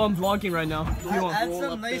vlogging right now. Add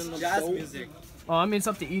some nice jazz music. Oh, I mean it's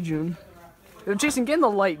up to Ijun. Yo, Jason, get in the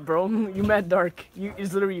light, bro. You mad dark.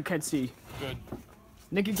 It's literally you can't see. Good.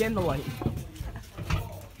 Nick again, the light.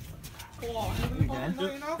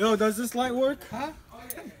 Yo, does this light work? Huh?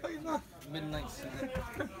 Midnight.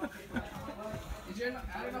 Did you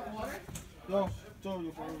add enough water? No, told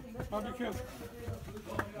you, bro. I'll be careful.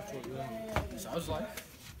 Sounds like.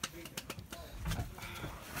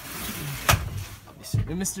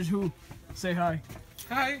 Mr. Who, say hi.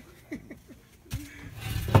 Hi.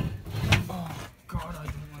 Oh, God, I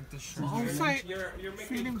don't like this shirt. You're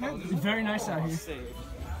making me It's very nice out here.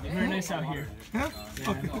 Very nice out here. Huh?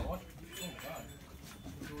 Yeah.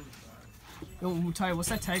 Yo, Ty, what's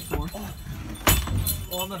that tag for?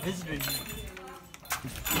 Oh, I'm a visitor.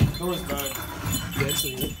 Door's bad.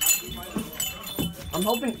 I'm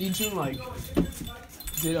hoping Ijun like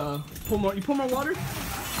did pull more. You pull more water?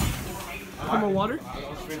 Pull more water?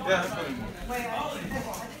 Yeah.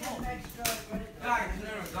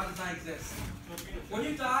 God does not exist. When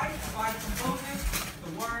you die by components, the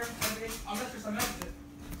worm, everything, unless there's a method.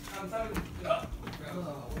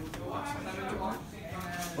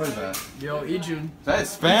 What is that? Yo, Ijun. Is that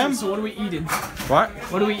spam? So what are we eating? What?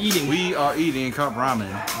 What are we eating? We are eating cup ramen.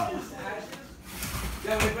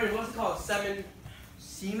 Yeah, wait, what's it called? Semen?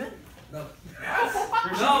 No.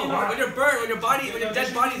 No, when you're burned, when your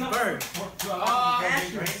dead body's burned.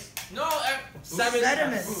 No,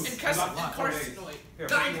 sediment. Incarcerated. Yo,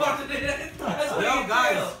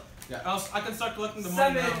 guys. Else I can start collecting the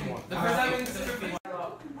money now. The preserving certificate.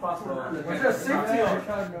 What's your safety on?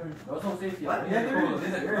 There's no safety on. Let's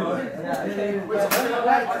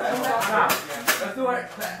do it.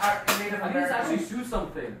 I need to actually shoot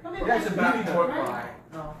something. You guys are back to work by.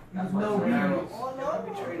 No. There's no video. Oh, no.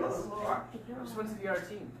 Betrayed us. Just went to the other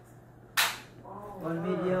team. One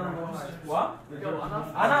video. What?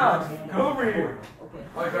 Anna, go over here. Okay.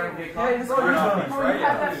 Oh, you're trying to get caught? Hey, this is right. You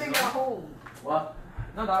have that thing at home. What?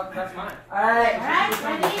 No, that's mine. Alright,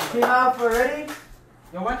 ready? Team Alpha, ready?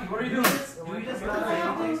 Yo, Wacky, what are you doing? Do we just not say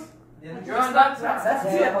anything? You're on that side. That's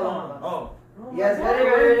it. Oh. You guys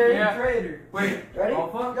ready? Yeah. Trader. Wait. Ready?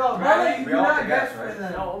 Alpha? Yo, Ready? you're not guess for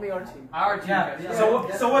them. No, only our team. Our team. Yeah.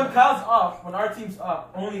 So when Kyle's up, when our team's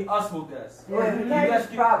up, only us will guess. Yeah, we can't use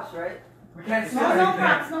props, right? We can't see No anything.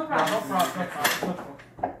 props. No props.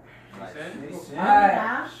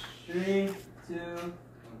 Alright. 3, 2,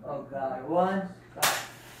 oh god, 1.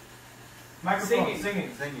 Microphone. Singing.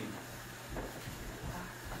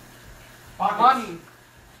 Body.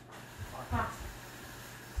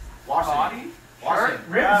 Washing. Washing.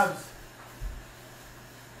 Ribs.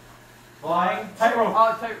 Flying. Tightrope.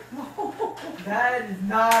 Oh, tightrope. That is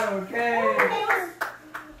not okay.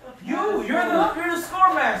 You're the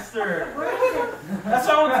score master. That's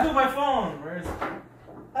why I want to do my phone. Where is it?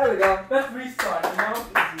 There we go. Let's restart, you know?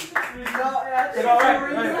 It's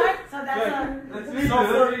alright. So that's Let's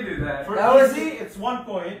redo that. For That was easy, it's 1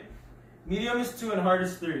 point. Medium is 2 and hard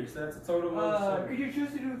is 3. So that's a total of 7. could you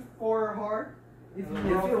choose to do 4 hard? If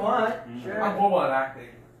you want. Sure. I'm bored about acting.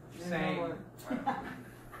 Same.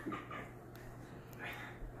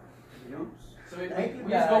 So we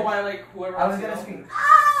just go by like whoever. I was gonna scream.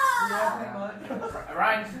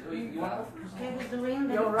 Ryan, you want? okay with the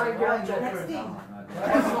ring. Yo, Ryan, go Next thing.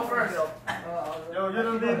 Let's go first. Yo, you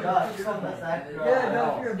don't need Yeah,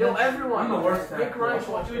 no, you're Yo, everyone. I'm the worst. Pick Ryan.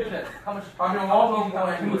 What do we do that? How much? I'm gonna all of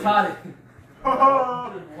them. Retarded.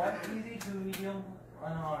 One easy, 2 medium,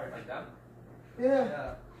 1 hard. Like that.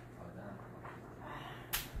 Yeah.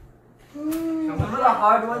 Some of the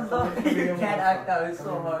hard ones though, you can't act out, it's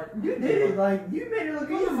so hard. You did it, like, you made it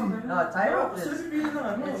look easy. No, tightrope is.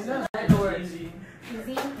 Easy.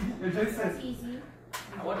 That's easy.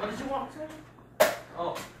 What did you want?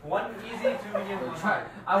 Oh, 1 easy, 2 medium, 1 hard.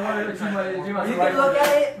 I wanted to do my. You can look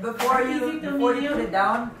at it before you put it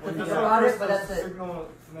down to think about it, but that's it.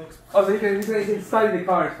 Oh, so you can study the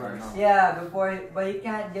cards first. Yeah, but you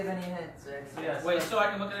can't give any hints. Right? Yes. Wait, so I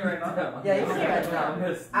can look at it right now? Yeah, you can look at it now.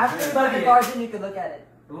 After you put the cards in, you can look at it.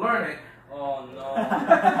 Learn it. Oh no.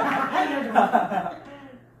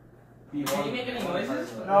 Can you make any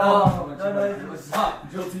noises? No noises. What's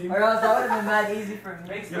up, Jill team? Or else that would have been mad easy for me.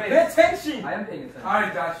 Pay attention! I am paying attention.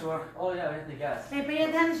 Alright, Joshua. Oh yeah, we have to guess. Hey, pay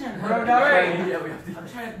attention. Bro, Yeah, we have to. I'm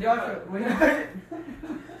trying to Joshua,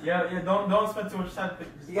 Yeah, don't spend too much time.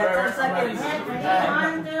 you got 10 seconds. Ready,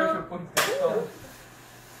 1, 2.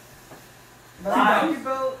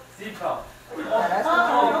 Seatbelt. Yeah, that's Oh,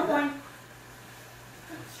 cool. no point.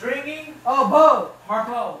 Stringing. Oh, bow.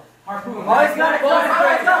 Harpoon. Oh, it's got it.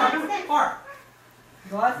 Harp.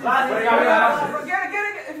 Glasses. Get it.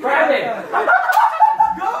 Grab it.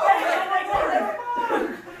 Go.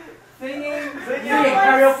 Singing.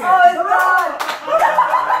 Karaoke. Oh, it's not.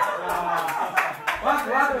 What?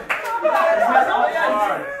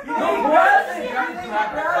 No,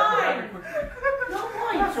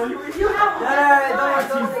 You have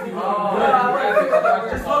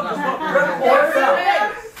Just look.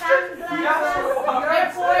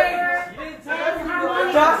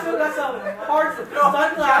 Joshua, that's a hard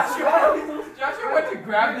sunglasses. Joshua went to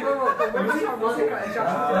grab the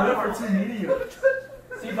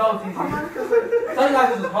Seatbelt easy.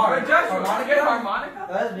 Sunglasses is hard. Harmonica?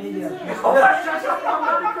 That's medium. What is he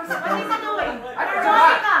doing?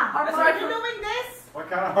 Harmonica. Are you doing this? What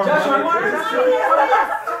kind of Joshua, harmonica?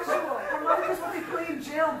 Harmonica's what they play in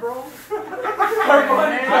jail, bro.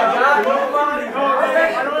 Harmonica.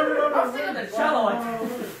 I'm singing the cello.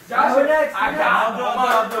 Joshua next. I got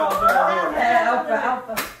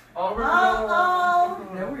Alpha.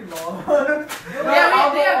 There we go. They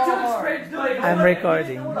have two experience. I'm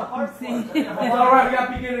recording. Alright, we got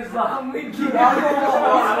beginners left. No,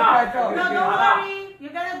 don't worry.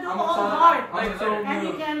 You're gonna do all hard. And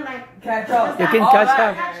you can like Catch up. You can catch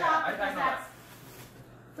up. catch up because that's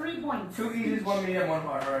 3 points. 2 easy, 1 medium, 1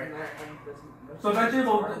 hard, alright. So eventually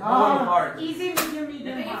we'll go hard. Easy,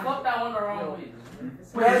 medium, hard. Flip that one the wrong way.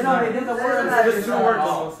 Wait, no, they did the word. There's 2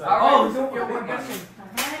 words. We're guessing.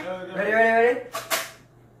 Ready?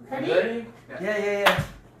 Ready? Yeah.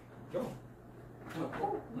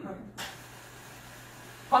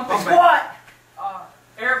 Pumping. Squat!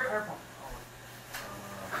 Air pump.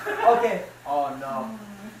 Okay. Oh no.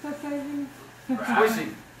 Squishing.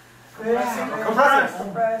 Compress.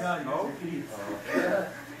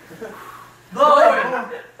 Blowing.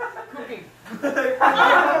 Cooking.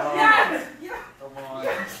 Yes! Come on.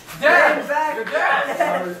 Dance! Back. Good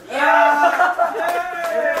dance!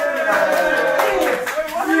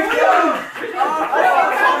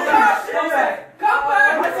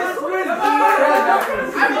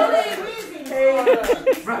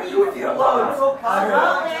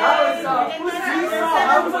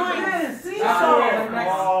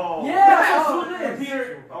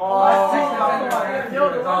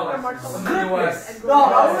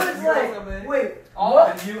 Wait.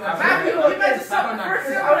 You meant to stop the first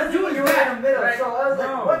thing I was doing. You were in the middle, so I was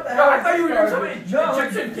like, what the hell? I thought you were doing so many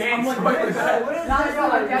Egyptian games. What is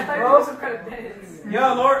this, bro? Some kind of dance.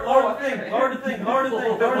 Yeah, lower the thing.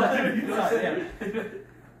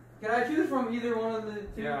 Can I choose from either one of the two?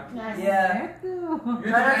 Yeah. Yeah.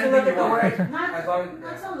 Try not to look at the word.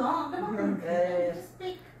 Not so long. Come on. Just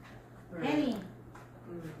pick any.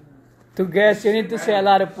 To guess, you need to say a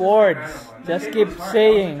lot of words. Just keep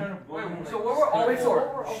saying. So what were all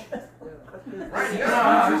four?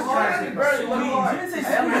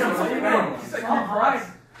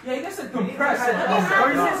 Yeah, you guys said compress.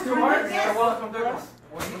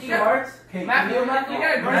 Matthew, you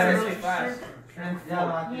gotta press it really fast.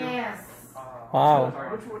 Yes. Wow.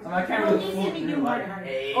 I can't really Easy, medium, hard.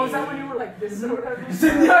 Oh, is that when you were like this?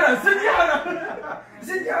 Zenyatta!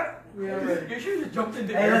 You should have jumped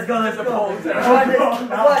into Hey, let's go.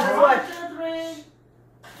 Watch. Children.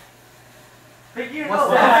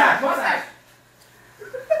 What's that?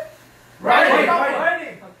 Writing.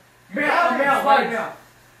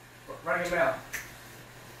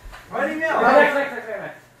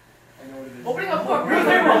 Opening a book.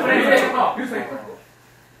 Newspaper.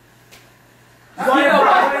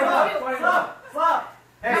 Flop.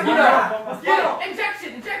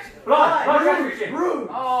 Injection. Rude.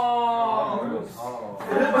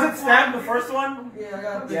 Was it stabbed the first one? Yeah, I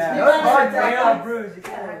got this. Yeah. You can't act out bruise. You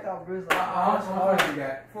can't act out bruise like that. How much more did you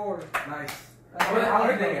get? 4. Nice. How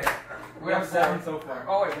many did you get? We have 7 so far.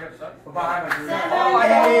 Oh wait, we have 7. Behind my group.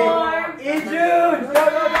 Injude!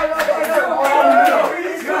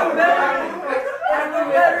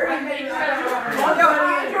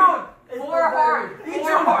 Four hard.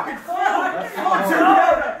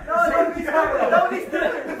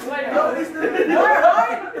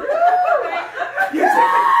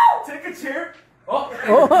 Take a chair. Oh!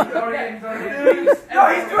 No,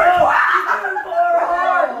 he's doing it!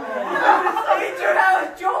 Injured, I was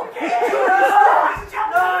joking!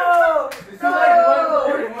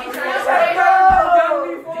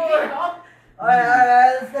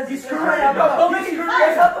 Alright,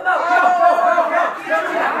 let's help him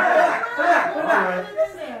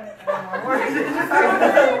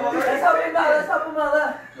out. Let's help him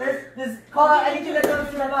out. Let's just call out anything that comes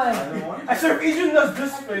to my mind. I sure if Adrian does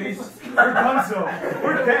this face, we're done so.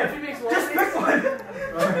 We're dead. Just pick one.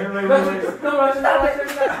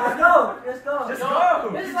 Let's go.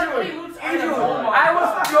 This is like when he loops Adrian. I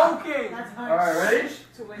was joking. Alright, ready?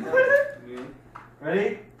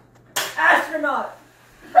 Ready? Astronaut.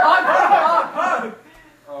 Hug.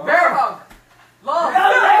 Bear hug. Love.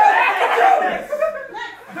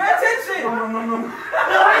 Pay attention. No.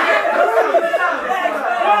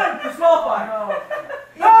 Disqualify. No.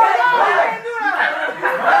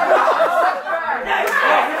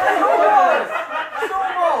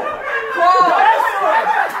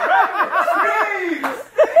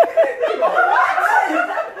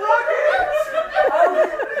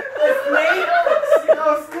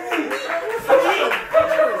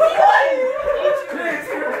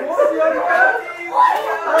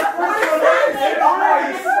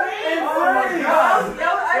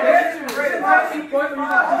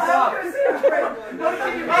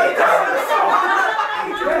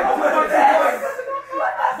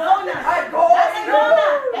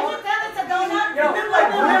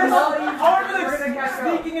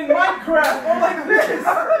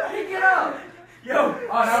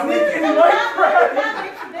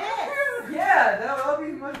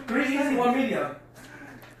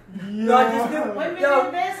 No, just do. When we Yo.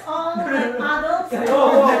 did this, all like adults,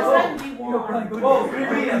 Whoa, we won. Whoa, 3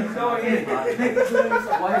 million going in.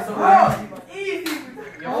 Why is so Easy.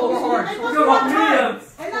 Oh, hard. it was Yo, one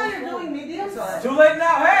mediums. time. And now you're doing mediums? Too late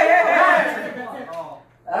now. Hey.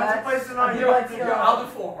 That's place BYT. I'll do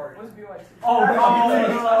 4 hard. What's BYT? Oh,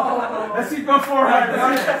 no. Let's see go forward.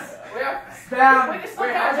 Stab. Wait, it's not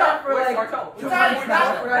that for like.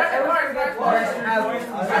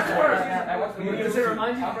 Does it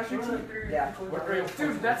remind you of brushing teeth? Yeah.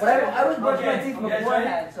 Dude, that's. But I was brushing my teeth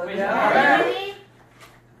beforehand, so Ready?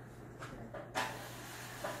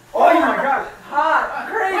 Oh my god. hot,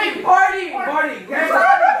 crazy party.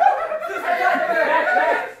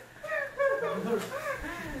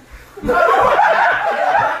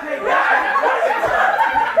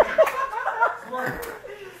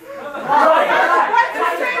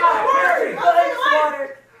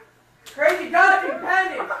 Crazy dodging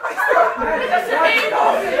panic.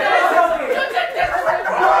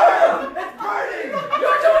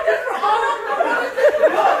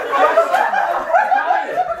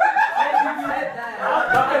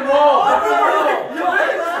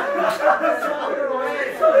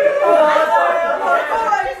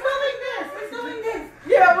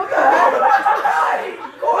 Yeah, what the heck?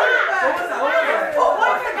 Quarterback!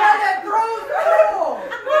 What's the guy that throws the ball?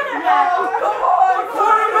 Come on!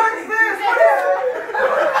 Quarterback's this!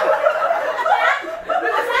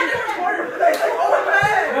 Oh,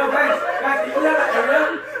 man! No, guys, you have an area?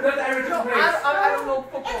 You have the area to play. I don't know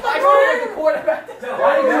football. I don't like the quarterback.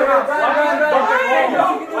 Why do you do that?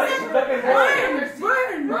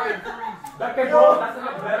 Back and roll. That's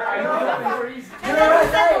not better. I know. And then we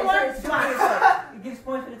said the word smash. It gives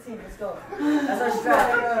points for the team. Let's go. That's our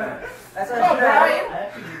strat. That's our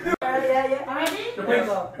strat. Yeah. Ready?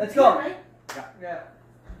 Let's go. Right? Yeah.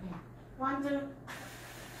 1, 2.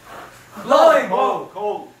 Blowing.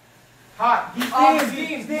 Cold. Hot.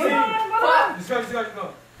 Steam. Just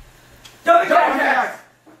go. Jumping jacks.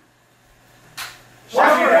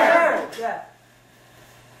 Yeah.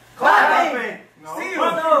 Clapping. No.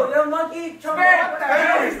 No, little monkey. Trumpet.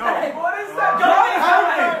 What is that?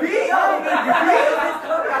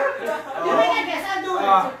 You make a guess, I'll do it.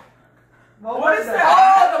 What is that?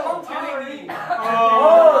 Oh, the monkey.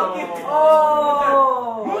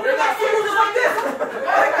 Oh. Moving that seal just like this.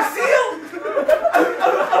 Like a seal.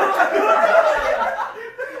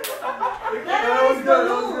 That was good.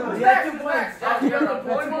 You got 2 points. You got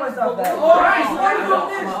 2 points off that. Oh, nice. Why do you go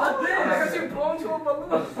this? Not this. Because you're blown to a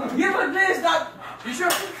balloon. Give it this, not. You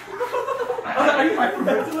sure? Are you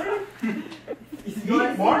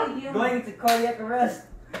hyperventilating? Going into cardiac arrest.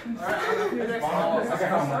 I'm glad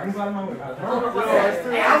I'm on with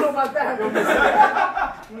Hey, I don't know about that.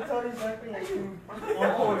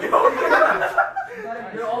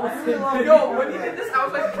 Yo, when you did this, I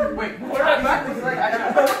was like, wait, quarterback was like,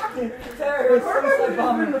 Terrorist suicide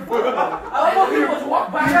bomber. I don't know if he was walk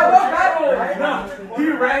back. Yeah, walk back. He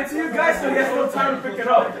ran to you guys, so he has no time to pick it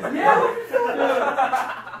up. Yeah.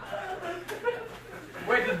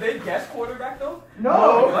 Wait, did they guess quarterback though?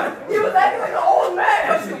 No. What? He was acting like an old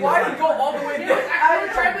man. Why did he go all the way there? I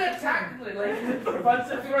was trying to attack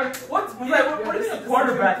What is the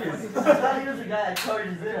quarterback is? Here's the guy that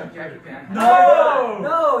charges in.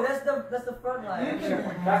 No, that's the front line. That's the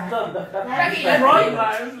front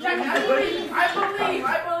line. I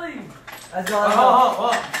believe. That's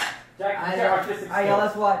all. Jack, Alright, y'all,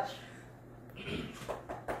 let's watch. You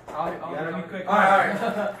gotta be quick. Alright.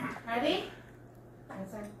 Ready?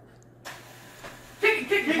 Kick.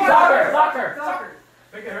 Soccer.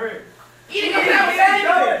 Make it hurry. Eating a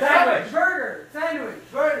sandwich. Burger. Sandwich.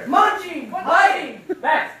 Munching. Hiding.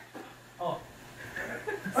 Next.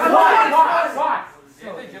 Squat.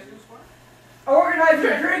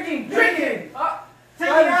 Organizing. Drinking. Taking out.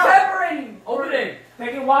 Separating. Opening.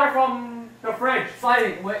 Taking water from the fridge.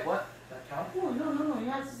 Sliding. Wait, what? Oh, no. You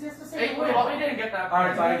have to say Hey, it. wait, we didn't get that.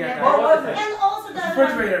 Alright, so I get that. What was it? And also the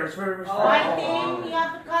Refrigerator. biting, you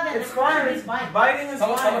have to cut it. It's fine. It's bite. Biting is fine.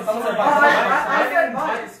 I said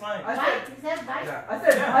bite. It's fine. Bite? He said bite. I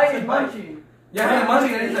said bite and munching. Yeah,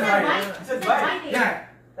 munching and He it's said a bite. bite. He said biting. Yeah.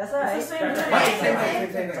 That's alright. It's the same thing.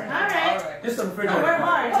 Alright. Just the We're refrigerator.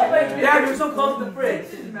 hard. Yeah, you're so close to the fridge.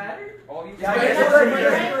 Does it matter? Yeah, I guess it's he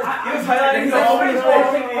was highlighting the always I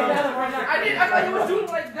thought he was doing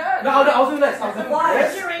like that. No, I was doing this.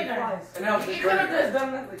 Refrigerator. And I was He could have just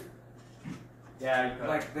done that. yeah, you could.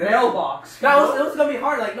 Like mailbox. No, it was gonna be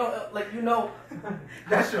hard. Like no, like you know.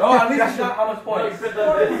 That's true. Oh, at least you got how much points? You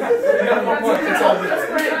got more points. It's all good.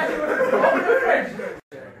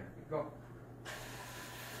 Go.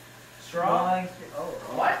 Straw.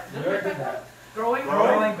 What? You already did that. Throwing.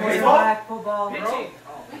 Baseball. Football. Pitching.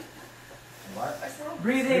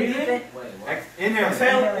 Breathe in, deep in. Inhale.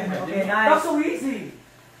 Exhale. Okay, nice. That's so easy.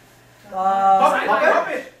 Nice. Oh my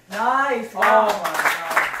god.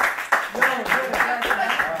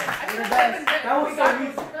 That was so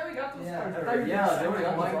easy.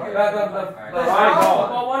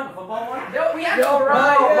 Football one. Yo,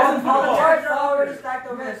 Ryan, all the cards are already stacked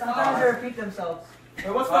over there. Sometimes they repeat themselves.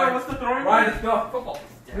 Wait, what's the throwing? Right, let's go. Football.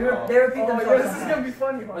 They repeat themselves. This is gonna be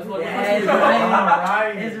funny. Yeah, it's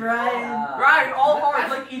Ryan. It's Ryan. Ryan, all hard,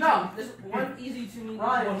 like easy. No, there's one easy to me,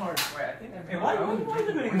 one hard. Wait, I think Hey, why are you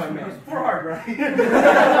limiting my man? It's 4 hard, right? You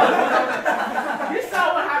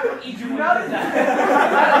saw what happened when Egypt noticed that.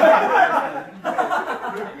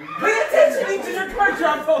 Pay attention to your card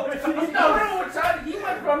drop over. No, what side he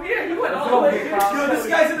went from here, he went all the way. Yo, this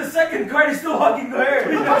guy's in the second card, he's still hugging the hair.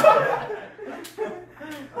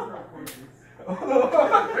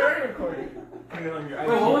 Very recording. Wait,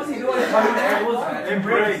 what was he doing?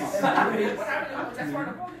 Embrace. What happened? That's part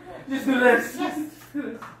of the Just do this.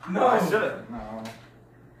 No, I should've. No.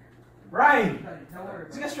 Ryan.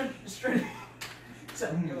 Just get straight. That's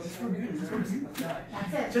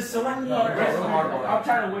it. Just select the I'm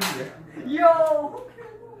trying to win here. Yo.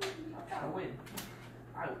 I'm trying to win.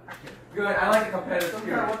 Good, I like the competitive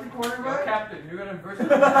spirit. What's the quarterback? Captain, you're gonna verse the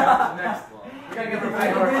next one. We gotta get the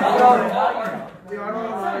right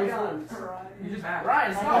You just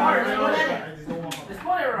Ryan, it's not hard. Just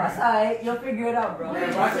play it right. That's alright. You'll figure it out, bro. When I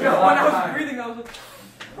was breathing, I was like,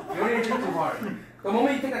 you don't need to think too hard. The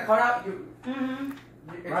moment you take that card out, you.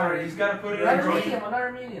 Right, he's gotta put it in.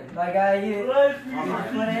 Another medium. My guy, you put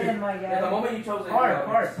it in, my guy. Yeah, the moment you chose it.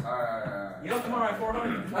 Hard. You don't come on my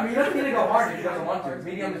 400. I mean, you don't need to go hard if he doesn't want to.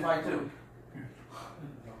 Medium is fine too.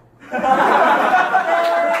 Come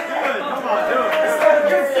on, do it.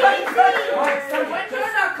 When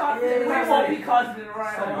you're not confident, we won't be confident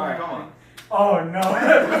around. Alright, come on. Oh no.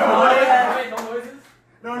 Wait, no noises?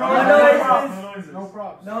 No noises. No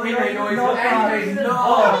props. No noises. props.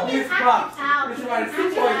 No. These props.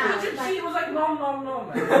 It was like no,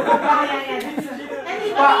 man.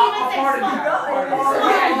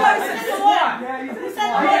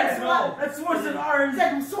 That's worse than ours.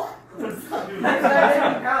 Right,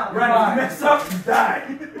 Right, mess up, die.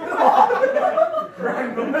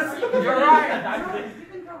 You're right.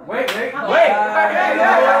 Wait.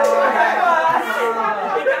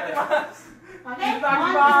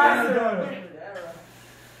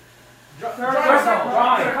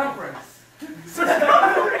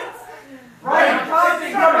 Circumference. Right,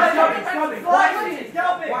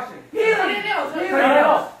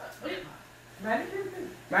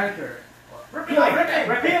 Manicure.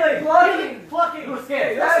 Repealing. Plucking. Who's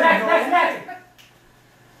scared? Next.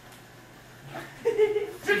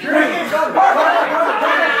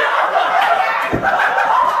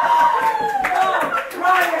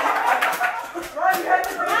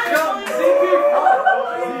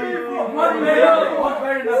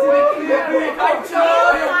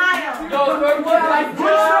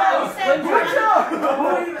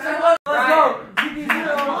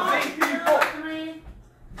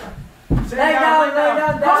 Lay down.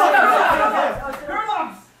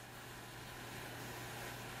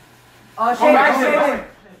 Oh, shit.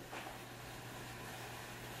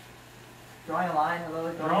 Drawing a line.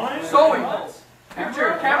 Hello. Drawing? Sewing.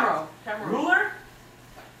 Picture. Camera. Ruler?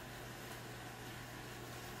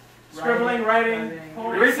 Scribbling, writing.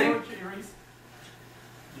 Erasing. What's the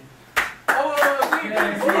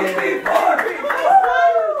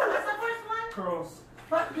first one? Curls.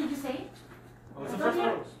 What did you say? What's the first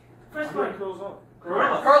curls? First one. Curls up. Curl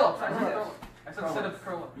up. I said instead of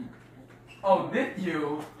curl up. Oh, did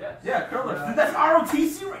you? Yes. Yeah, curl up. That's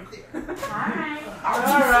ROTC right there. Alright.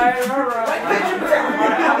 Alright.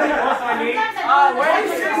 What's my name?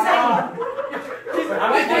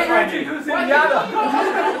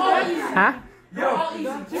 Huh?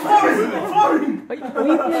 Floating. What do you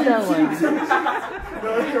mean that one?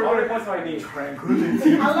 What's my name?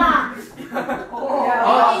 A lot.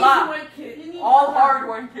 All hard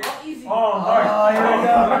one kid. All easy. All hard. Oh, here we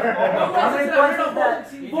go. How many points is that?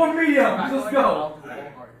 4 mediums. Let's go.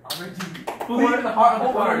 Believe in the heart of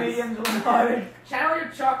the cards. Mediums, 1 hard. Channel your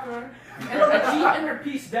chakra. And achieve inner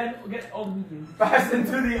peace, then we'll get all the mediums. Fast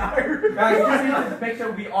into the iron. Guys, you need to make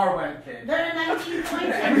sure we are one kid. There are 19 points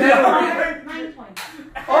And and then- 9 points.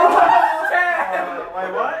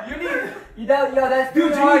 Wait, what? You need. Yo, that's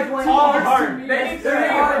 2 hard, 1 all easy. hard. They need 3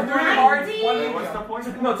 hard, 3 hard, 1 What's the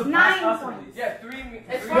point? No, it's a 9 pass. points. Yeah, 3.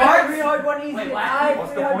 It's 3 hard, 3 hard, 1 easy. Wait,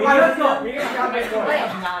 What's the point? Let's go. Wait.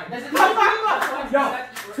 Yo,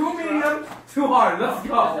 2 mediums, 2 hard. Let's Does the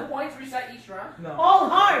go. points reset each round? All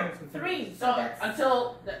hard. 3. So So that's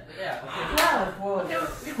until yeah. Okay. 12.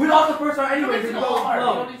 Okay, We lost the first round anyway. We We go go all hard. We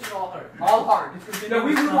low. don't need to go all hard. All hard. No,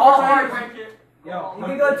 we lose All the hard. first round. Yo, You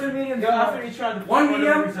can go 2 mediums. Yo, after each round, the One score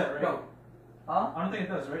medium. doesn't reset, right? Go. Huh? I don't think it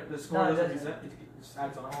does, right? The score No, it doesn't doesn't. reset. It just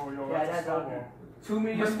adds on. Yeah, that's all. 2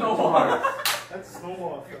 mediums, That's 2 snowball. hard. That's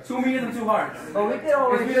snowball. 2 mediums and 2 hard. But we could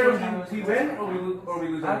always. It's either we win or we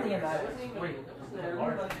lose. I don't think it matters. Wait.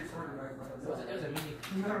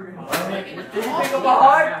 Did you pick up a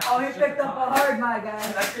hard? Oh, he picked up a hard, my guy.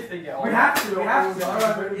 We have to. We have to.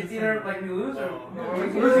 It's either like we lose or we're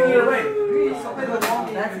losing either way.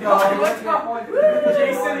 Let's go. Let's go.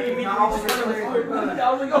 Jason immediately just went to the floor.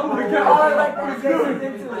 I was like, oh my Oh, god. I like that. Jason's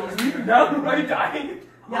into it. Down, are you dying?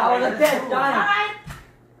 Yeah, I was like this, dying.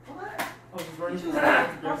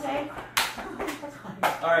 Okay.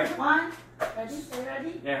 Alright. 1. Ready? Stay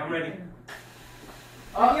ready? Yeah, I'm ready.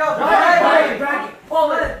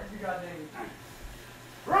 Pull it.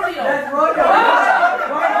 Rodeo. Let's rodeo.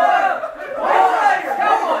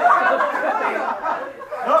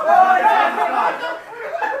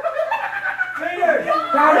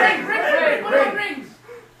 Rings.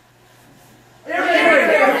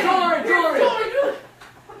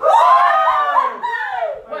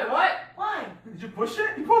 Wait, what? Why? Did you push it?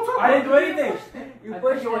 You pulled I didn't do anything. You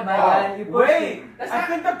pushed it, my guy. You pushed Wait, it. I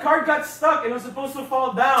think the card got stuck. It was supposed to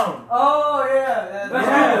fall down. Oh, yeah.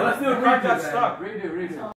 Let's do it. The card got stuck.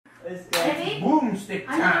 Redo. Ready? Boom, stick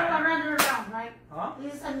Another time. round, right? Huh?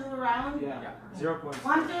 This is a new round. Yeah. 0 points.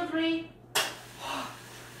 1, 2, 3.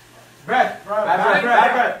 Breath.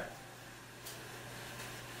 Breath.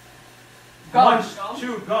 Munch.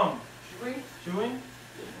 Chew. Gum. Chewing?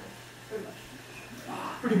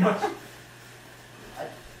 Pretty much.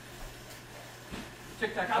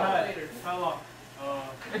 Tic tac Fell later. off.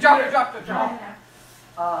 Drop it.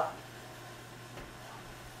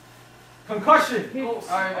 Concussion.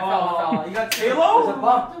 Alright, I fell. You got There's a Halo?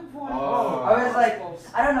 bump. 2 points. I was like,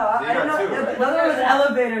 I don't know. I don't know. The other was an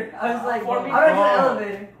elevator. I was like, I went to the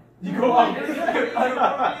elevator. You go up.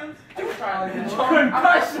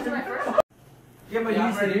 Concussion. Yeah, but he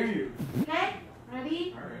needs to hear you. Okay?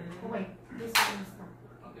 Ready? Oh, wait. This one is stuck.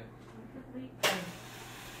 Okay. 1, 2,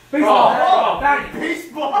 3. Baseball.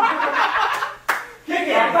 Baseball. Kick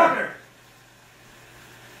it.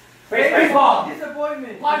 Baseball.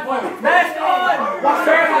 Disappointment. Live point. Mask on.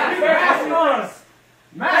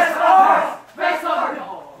 Mask on.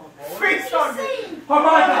 Face on.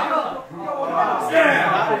 Harmonica.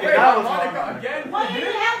 Yeah. Okay, harmonica again. Why are you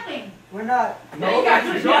helping? We're not. No, I'm that's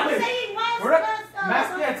saying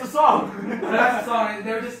Mask, yeah, it's a song. That's the song.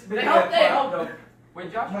 They were just. They helped though. Wait,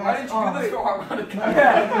 Josh, why didn't you do this for harmonica?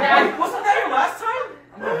 Yeah. Wasn't that your last time?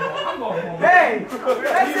 I'm going home. Hey,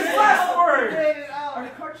 that's his last word. Are the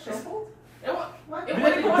cards shuffled? It was. What? It What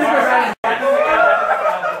wasn't did going you around. say?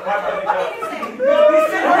 He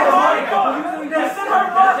said harmonica.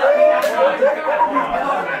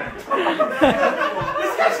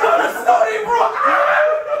 This guy's trying to study, bro.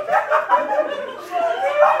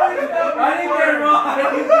 I didn't get it wrong.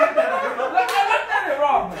 Look at it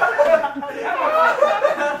wrong.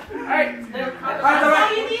 Alright.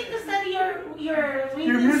 So you need to study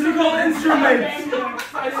your musical instruments.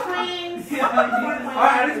 Strings.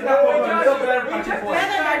 Alright, this is that one.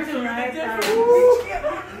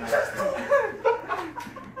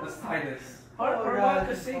 Let's tie this.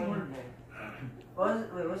 Harmonica sing word.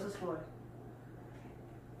 What's the score?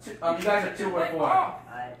 You guys are 2 or 4.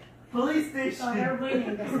 Alright. Police So they're station.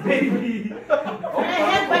 winning this. Baby.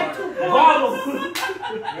 Ahead by 2 points. Bottles.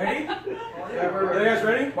 Ready? Are you guys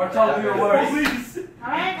ready? Martel, do your words. Police.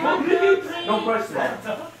 Alright, 1, 2, 3. No question.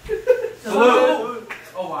 Salute.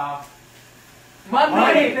 Oh wow.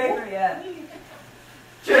 Money paper, yeah.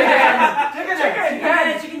 Chicken.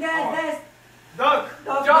 Chicken dance. Duck.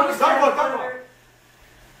 Duck.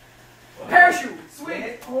 Parachute.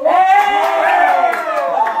 Sweet. I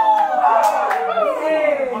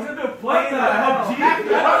was gonna do a play that.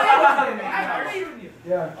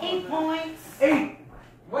 Yeah. 8 points. 8.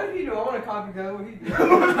 What did he do? I want to copy that. What he did.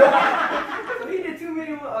 So he did 2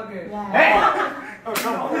 million. Okay. Yeah. Hey! Oh,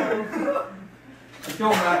 come on.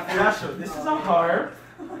 Joshua, this is a harp,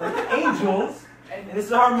 like the angels, and this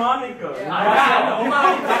is a harmonica. Yeah.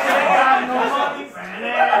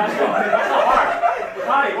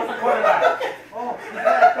 Hi, what's the quarterback? Oh,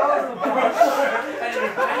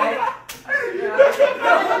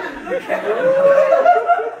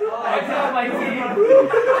 I tell my team.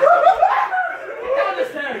 Get down the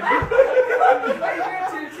stairs.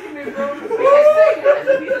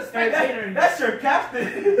 That's your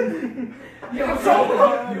captain. You're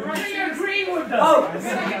agreeing with us.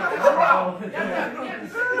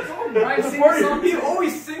 He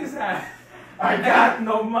always sings that. I got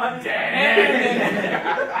no money.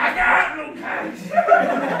 I got no cash.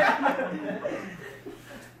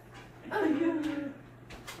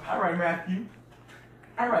 All right, Matthew.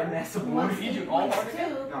 All right, Master Boy. Two. No.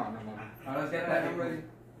 Alright, let's get that.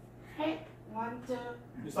 Hey, 1, 2.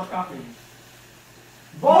 You stop copying.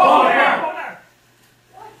 Ball there!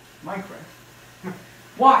 Minecraft.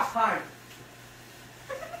 Watch time.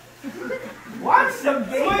 Watch some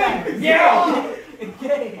game. Yeah!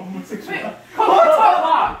 Game. Come on,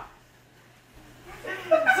 talk.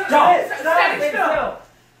 Stand still.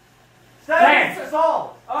 Stand.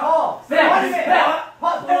 Tall. Stand.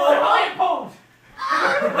 Pose.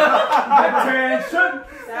 Attention.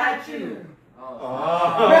 Statue.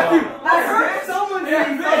 Matthew, I heard someone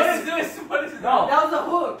saying this. What is it? No. That was a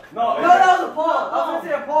hook. No, No, that was a paw. I was gonna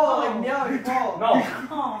say a paw, like meowing paw. No. A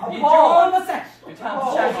paw. Your time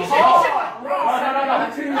to check. No.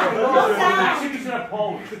 Actually, you should have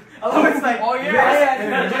posed. I was like, Oh, yeah.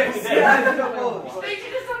 Yeah, pose.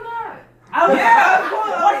 Oh, yeah.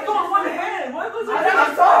 Why you going one hand? What was it?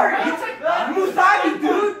 I'm sorry. Musagi,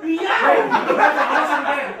 dude.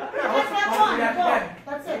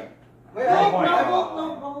 That's it. Wait, No, I no, point. no,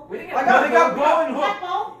 no. We got bow and hook.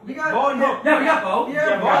 Ball. You got Bow and hook. Yeah, we got bow.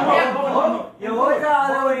 Yeah, bow and hook. Yeah, what the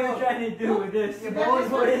hell are you trying to do with this?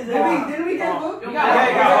 Didn't we get hook? We Yeah, got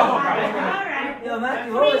you got All hook. right. Yo,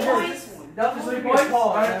 Matthew, 3 what was points. this? That was 3 points?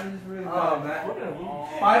 Oh, man.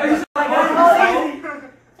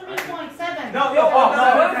 3.7. No, yo, no,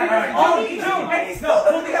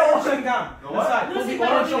 put the arrow shutting down. This side. Put the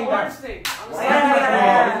arrow shutting down.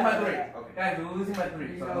 Guys, we're losing by 3.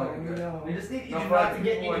 We just need No, each but not to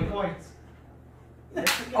get any 2 points.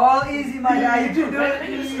 All easy, my guy. You can do it.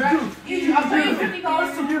 I'm paying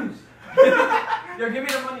 $50 to use. Yo, give me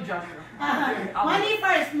the money, Joshua.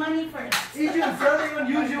 Money first. Egypt, something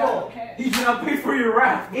unusual. He's gonna pay for your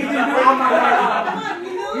raft. Egypt, Come on,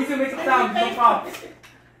 you know. He's gonna make some sound, no problem.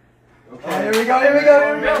 Okay, here we go.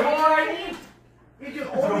 Boy. Egypt,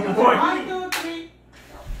 Let's go, only boy. 1, 2, 3.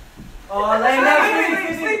 Oh, laying down.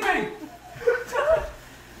 Sleeping.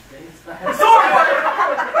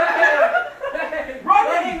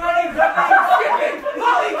 Running. Skipping.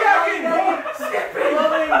 Lollygagging. Skipping.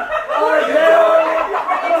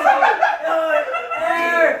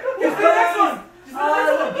 Just the next one.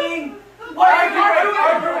 Looking. What are you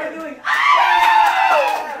doing?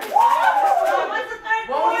 What's the third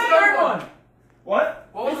What was the third one? What?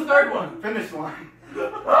 What was the third one? Finish line.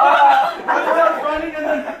 Running and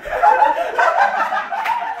then.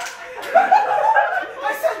 I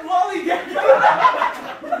said lollygagging.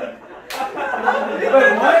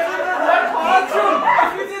 Wait, what? That's true.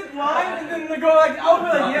 If you did line and then they go like, I would be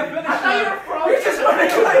like, yeah, finish. I thought you were frozen. You're just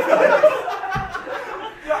running like.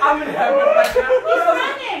 Yo, I'm in heaven right now. He's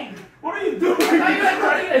running. What are you doing? I thought you were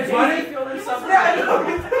running. It's running. Yeah, I know.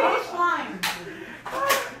 Finish line.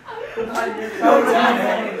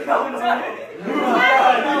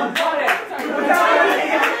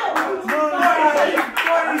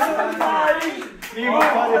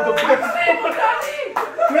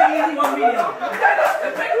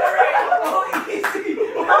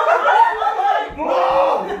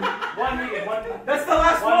 That's the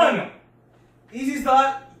last one. Easy's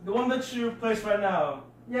the one that you placed right now.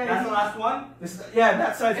 Yeah, That's the last one? Yeah,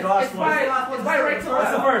 that side's the last one. It's by right to left.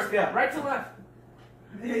 That's the first, yeah. Right to left.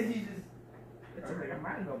 Medium.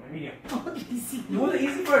 You want the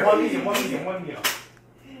easy first. One medium. What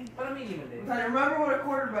a medium it is. Remember what a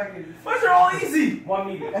quarterback is. Why are all easy? One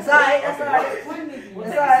medium. That's alright. That's alright.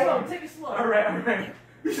 That's alright. Take it slow. Alright.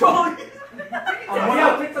 It's all easy. Take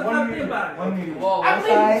some time to think about it. One medium. Whoa, I'm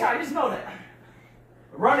leaving. I just know that.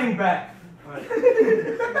 Running back.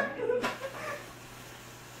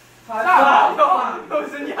 Stop. Go on.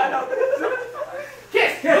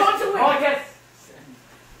 Kiss. Go on to win. Oh, yes.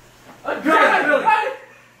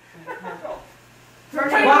 Wow.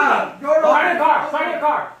 Start your car.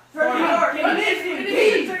 Start your car.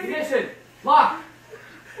 Ignition. Lock.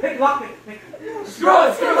 Pick lock it. Screw.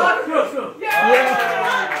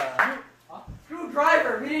 Yeah.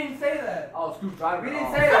 Screwdriver. We didn't say that. Oh, screwdriver. We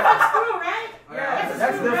didn't say that. Screw, right? Yeah.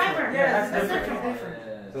 That's a screwdriver. Yeah, That's different.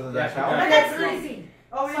 different. So does that count? But that's easy.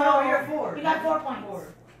 Oh, we So, know we got 4. You got 4 points.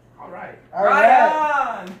 All right.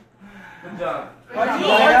 Alright. Good job. Yeah,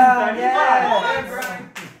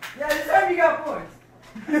 this time you got points.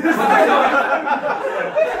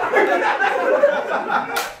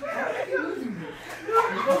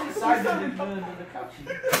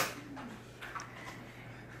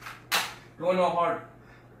 Going all hard.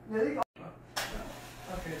 Dig.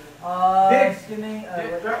 Skimming.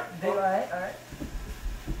 Alright.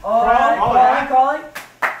 Alright. Calling.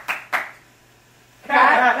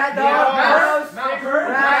 Cat. Dog.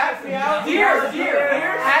 Deer.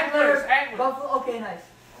 Antlers. Antlers. Buffalo. Okay, nice.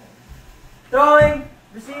 Throwing,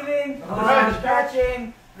 receiving,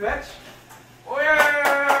 catching. Stretch. Oh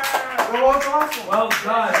yeah. Well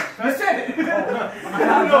done. You said it.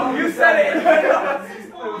 No, you said it.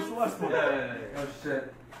 Oh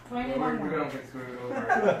shit. 21. We're gonna get screwed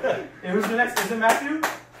over. Who's the next? Is it Matthew?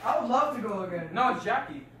 I would love to go again. No, it's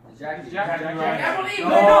Jackie. Jackie. I believe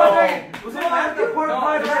No. Was it after part No,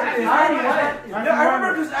 5? it's I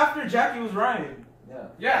remember because after Jackie was Ryan.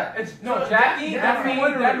 Yeah, it's no Jackie, then me,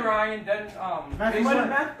 then Ryan, then Matthew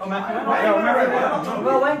went. Oh, Matthew went.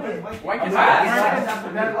 Well, Wendy. Wank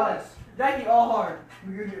Jackie, all hard.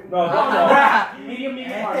 No, medium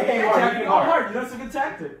hard. Jackie, all hard. That's a good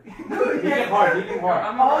tactic. Medium hard.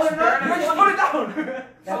 I'm Oh, a no, Just put it down.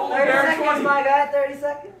 30 seconds, my guy. 30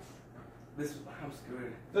 seconds. This I'm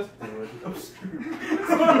screwed. Just do it. I'm screwed.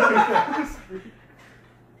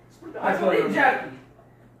 I believe Jackie.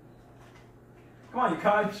 Come on, you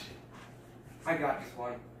coach. I got this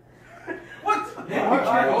one. What?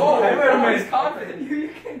 Yeah, Oh, wait a minute. he's confident. You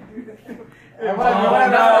can't do that.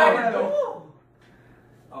 No.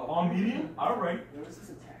 All medium? Alright. What's this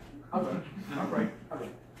attack? Alright.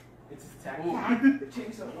 It's attack.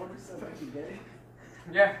 Change the order so that you get it.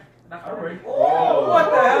 Yeah. That's Alright. Oh, what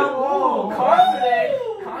the hell? Whoa. Confident.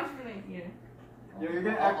 Confident here. You're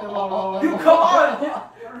gonna act along. You come on!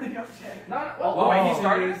 Not. Oh, wait, he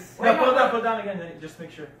started. Yeah, put down again. Then just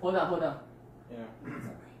make sure. Hold on. Yeah.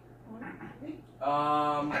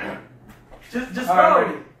 Just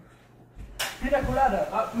go. Pina colada.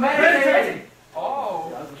 Meditating.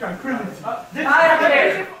 Oh. Tranquility.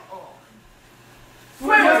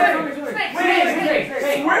 Swimming.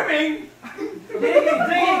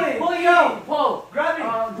 Digging. Pulling out. Pull. Grabbing.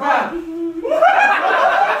 Grab.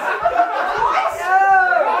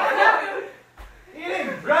 Eating.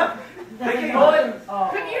 Grab. Taking.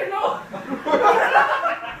 Come here, no.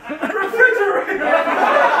 Refrigerator.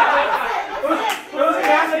 It was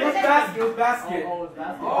basket. It was basket. Oh, it's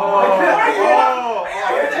basket.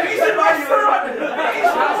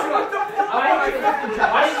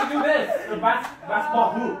 Why did you do this? The basketball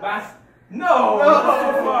hoop. No. That's so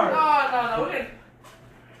far. No. We're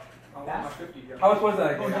How much was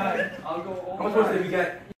that? I'll go over. How much was it we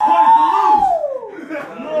get?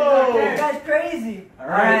 No. That's crazy. All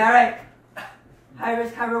right. High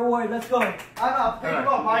risk, high reward. Let's go. I'm not thinking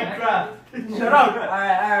about Minecraft. Shut up. All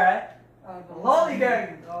right.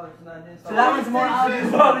 Lollygagging. Oh, it's not this. So that one's more obvious.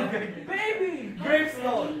 Lollygagging. Baby.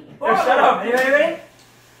 Gravestone. Shut up. Are you ready?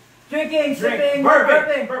 Drinking, sipping,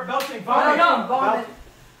 burping, belching, vomiting. Vomit.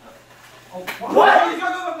 What?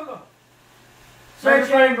 Go.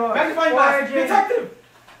 Searching. Magnifying glass. Detective.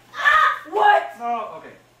 What? Oh,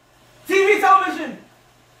 okay. TV, television.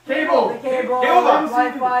 Cable. The cable. Cable box.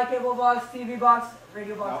 Wi-Fi, cable box, TV box,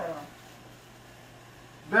 radio box. I don't know.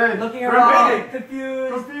 Then Looking around,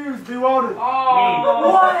 confused. Bewildered. Oh.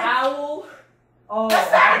 What? Owl. Oh.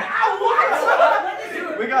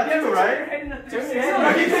 We got two, right? You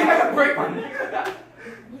think I can break one?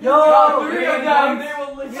 Yo, Three of them. They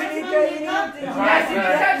will you listen. need to Yes, you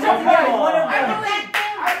can catch up. one of them.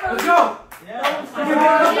 Let's go.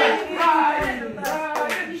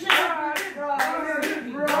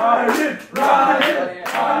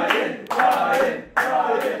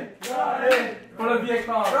 For the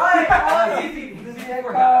Vietnam.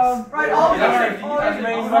 Right, all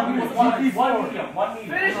One medium.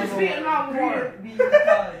 Finish this Vietnam War.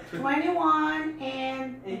 21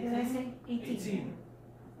 and did I say 18?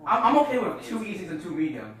 I'm okay with 2 easies and 2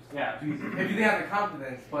 mediums. Yeah, 2 easy. If you didn't have the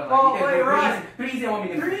confidence, but like, Oh, you wait, can right. 3 easy and 1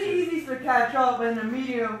 medium. 3 easies to catch up and a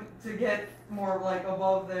medium to get more like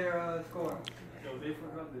above their score. Yo, they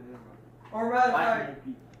forgot the name. Or rather, like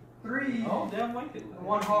 3 Oh, damn, like it.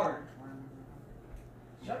 1 hard.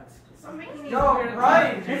 Amazing. Yo,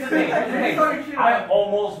 right. Here's the thing. I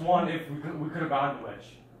almost won if we could have gone to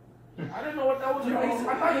Wedge. I didn't know what that was. I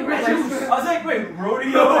thought you I was like, wait,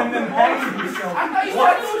 rodeo and then hanging yourself. I thought you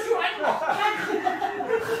said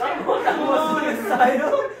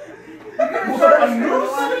A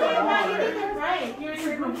noose? You're right.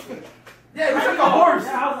 Yeah, it was like a horse.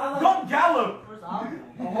 Don't gallop.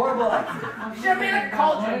 Horrible. should be like a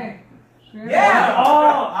cauldron. Yeah.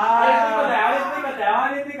 Oh,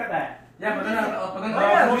 I didn't think of that. Yeah, but then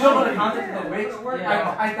yeah, we don't know the context of the witch.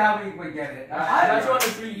 Yeah. I thought we would get it. That's one of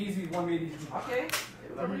the 3 easy, 1 medium. Okay.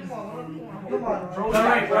 Come on,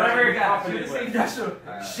 Whatever you got.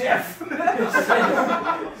 Chef.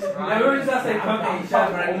 Yeah, we were just gonna say cooking, chef,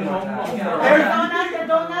 but I didn't know The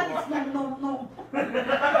donut is no.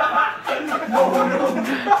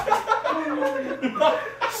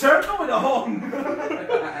 Circle with a hole.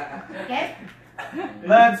 Okay?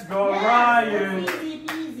 Let's go, Ryan. That's easy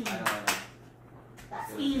peasy.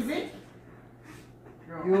 That's easy.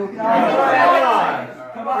 You Come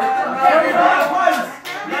on.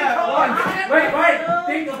 Wait.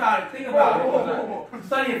 Think about it.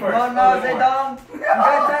 Study it first. No, sit down. You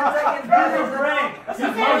got 10 seconds. That's a break. That's a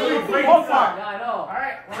break. Hold on. Yeah, I know.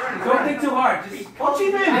 Alright, we're ready. Don't think too hard. Just What you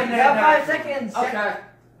mean? You got 5 seconds. okay.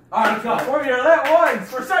 Alright, let's go. Formula, let ones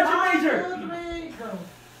for Sergeant Major. 1, 2, 3, go.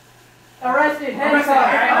 Arrested. Hands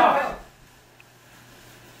Arrested. up.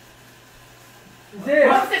 This.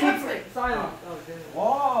 What's it? Silence.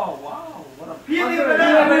 Wow. What a Peeling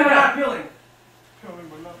banana. Peeling.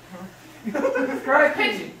 Correct.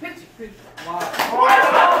 Pitching. Wow.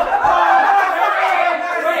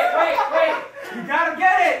 Wait. You gotta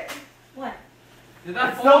get it. What? Did that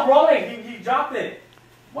It's still rolling. He dropped it.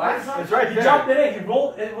 What? That's right. He dropped it in. He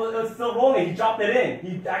rolled. It was still rolling. He dropped it in.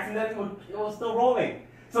 He accidentally. It was still rolling.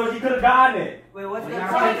 So he could have gotten it. Wait, what's So that?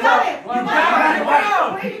 you got it. You got it.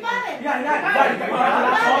 got it. Wait, you got it. Yeah, I got it.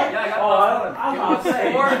 I'll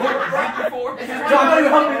say. Four.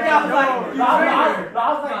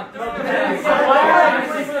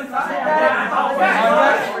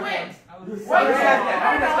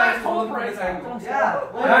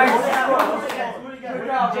 Good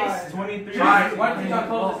job, Jason. 23. Alright, why don't you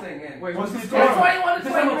close this thing in? Wait, what's the It's score? 21 to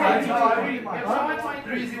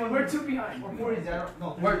 23. Easy one. We're 2 behind. We're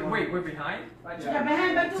behind? You're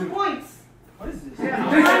behind by 2 points. What is this?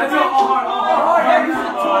 Let's go all hard. This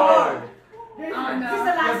is the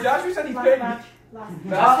last. Joshua said he's last paid. match.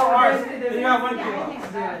 That's so hard. You got one Yeah, I think so.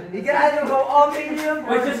 You can either go all medium.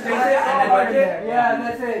 Wait, just face it and then punch it? Yeah,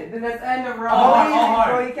 that's it. Then that's end of round. All hard, all easy, hard.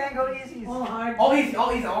 bro. You can't go easy. All hard. All easy.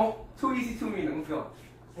 Too easy, too mean. Let's go.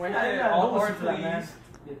 All hard, please.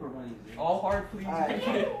 All hard, please.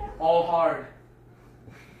 All hard.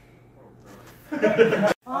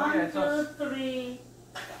 1, 2, 3.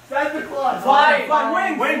 Santa Claus.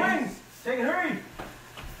 Fly. Wings. Take it, hurry.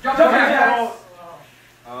 Jump.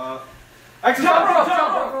 Exercise.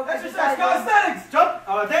 Jump. Exercise. Calisthenics. Jump.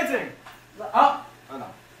 Dancing. Up. Oh no.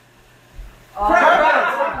 I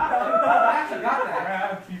actually got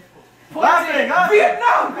that. Laughing.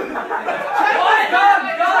 Vietnam.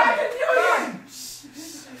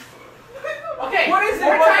 Okay. What is it?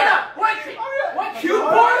 We're tied up. What? Cute boy.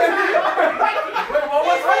 Wait, what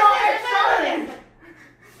was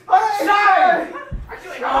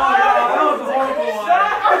Shine. that was a horrible one.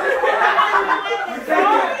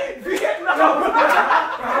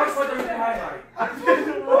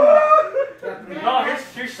 No,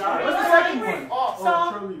 here's shot. What's the second one? So,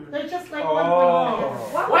 they're just like 1 point.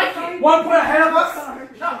 What? 1 point ahead of us.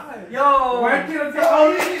 Yo. Where can it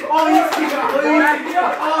all easy? All easy.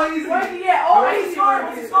 Yeah. Oh, he's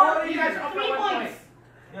scored. You guys are up 3 by 1 point. points.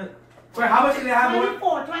 Wait, how much did they have?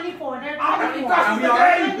 24. They're 24. And we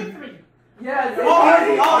are 23. Yeah.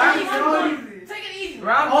 all easy. Take it easy.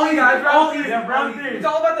 All easy. Round 3. It's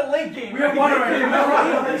all about the late game. We have one already. We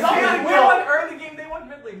won early game, they won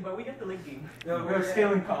mid lane, but we get the late game. We're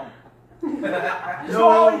scaling calm.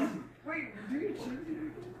 No. Wait, do you choose?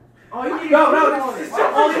 No, it's just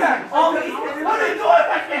all easy. All easy. What are you doing?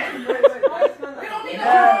 We don't need a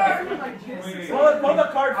Pull the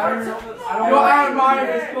card first. Yo, I admire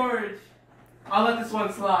this courage. I'll let this one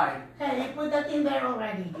slide. Hey, you put that in there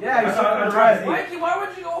already. Yeah, you saw it right. Mikey, why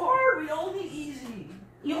would you go hard? We all need easy.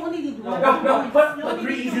 You only need 1 No, point. but You only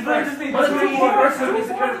 3 need easy two first. points. But 3 easy first to be Two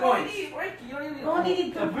secure points. points. Mikey, you don't You only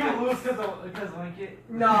need 2 If we points. lose because Lincoln.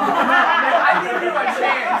 No. I give you a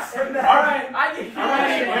chance. Alright. I give you a Alright,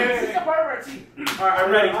 chance. wait. This is a part of our team. Alright, I'm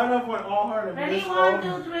ready. I don't know if went all hard. Ready? 1,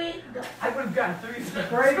 2, 3, go. I would have gotten 3.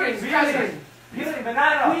 Peeling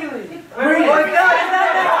banana.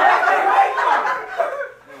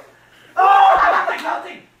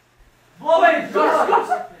 Blowing.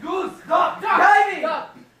 Goose. Duck. Diving.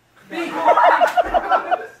 Duck. Big.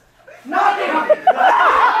 Nothing.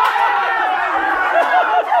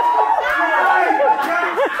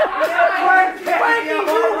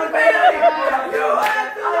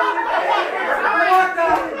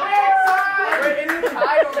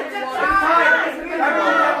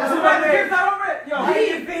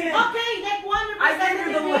 Okay, like 100% in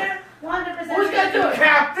here. 100% Who's gonna do it?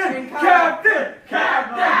 Captain. Yeah, we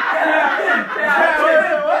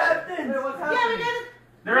got it.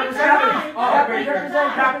 They're representing. Oh, great.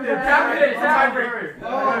 Captain. Tiebreaker.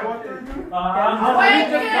 Wait,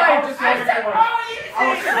 just I said all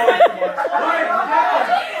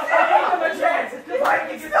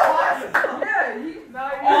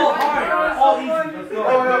All hard. All easy. Let's go.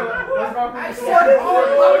 I said all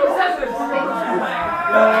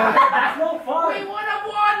That's no fun. We would have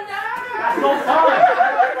won now. That's no fun.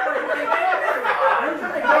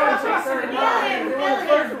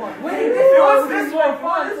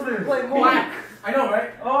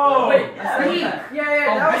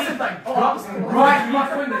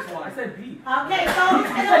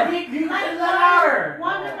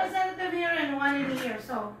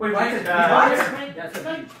 Wait, Ryan said What?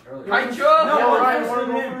 Hi, Joe. No, Ryan, want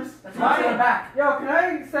to go first? That's Ryan in the back. Yo, can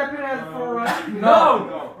I step in as for Ryan?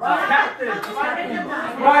 No. Captain.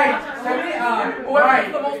 Right.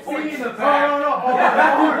 Whoever the most points in the back. No.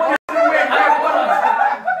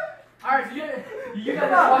 Alright, so you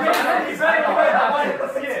guys watch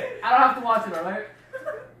it. I don't have to watch it, alright?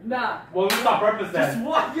 Nah. Well, it's not purpose then. Just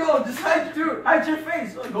what? Yo, just hide your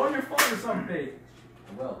face. Like, go on your phone or something.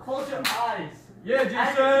 Well, close your eyes. Yeah,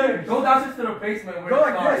 Jason. Go downstairs to the basement. Go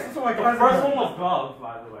like this. That's what my The guys first one was gloves,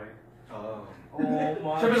 by the way. Oh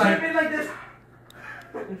my. Should be like this.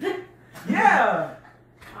 Yeah.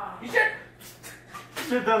 You should.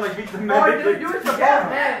 Should done like beat the Oh, medic. you do it for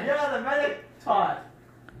man. Yeah, the medic taught.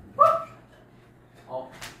 Oh,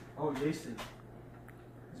 Jason.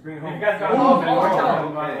 Let's bring it If home. you guys got Oh, it. all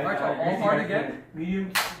hard again.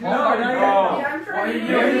 Medium. No, no, yeah, I'm trying to do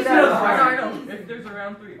it. I know. If there's a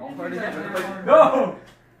round 3. All hard again. No.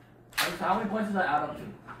 How many points does that add up to?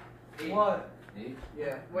 8. What? 8.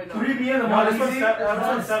 Yeah. Wait, no. 3 p.m. No, this one's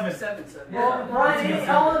 7. 7. Well, Brian,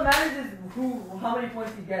 all that matters is how many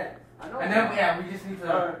points you get. I know. And then, yeah, we just need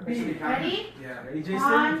to. Ready? Yeah. Ready, Jason?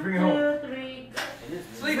 1, Bring it home. 2, 3.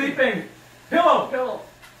 Sleeping. Pillow.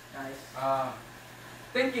 Nice.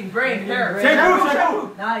 Thinking, brain, hair.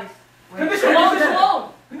 Shampoo. Nice. Conditioner.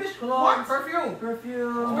 Cologne. Cologne. Perfume.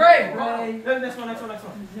 Perfume. Spray. Spray. Next one.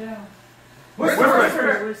 Yeah.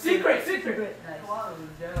 Whisper. Secret. Nice.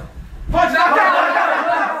 Punch. Knock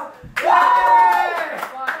down.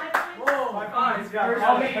 Whoa.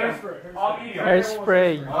 All medium. All medium.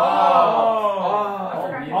 Hairspray. All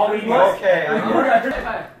medium. Okay.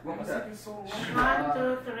 1,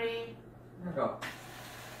 2, 3. Go.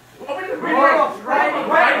 Open the Right.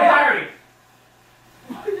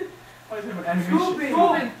 Scooping.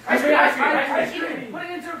 Ice cream. Put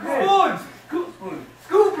it into a Spoons.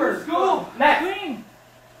 Scooper. Scoop. Next.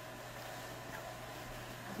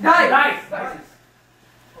 Nice.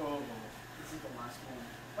 Oh, this is the last one.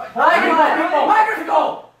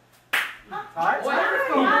 Microscope.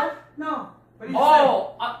 No.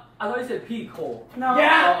 Oh, I thought you said peak hole. No.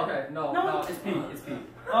 Yeah. Oh, okay. No, it's peak. It's peak.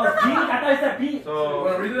 Oh, Pete. I thought you said Pete. So,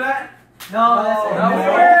 Want to redo that? No,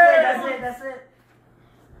 that's it.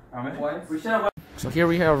 how many? We should have. So here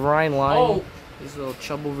we have Ryan lying. Oh. His little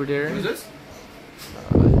chub over there. Who's this?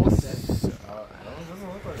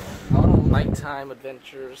 Nighttime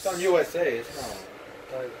adventures. It's on USA. It's not.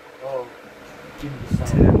 Like, oh.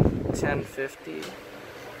 10:50.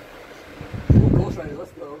 Ghost Rider,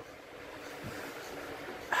 let's go.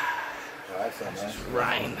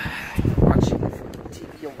 Ryan watching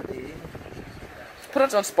TV over there. Let's put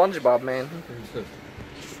it on SpongeBob, man.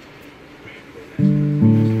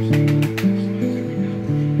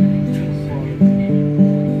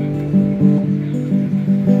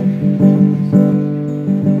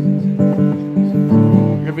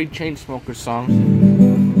 Every Chainsmokers song.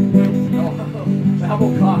 How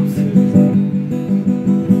about cops?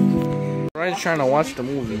 Ryan's trying to watch the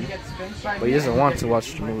movie, but he doesn't want to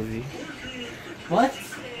watch the movie. What?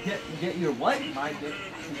 Get your what?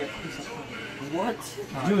 What?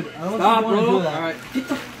 Dude, I don't Stop, want to bro. do that. Alright. Get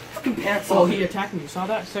the fucking pants Oh, off. he attacked me. You saw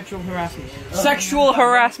that? Sexual harassment. Sexual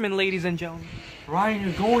harassment, ladies and gentlemen. Ryan,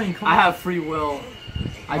 you're going. Come on. I have free will.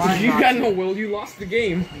 Ryan, You got no will. You lost the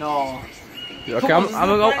game. No. Okay, I'm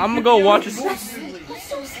gonna go watch this. No, actually,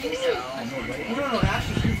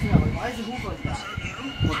 keeps me up. Why is it move like that?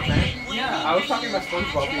 Yeah. I was talking about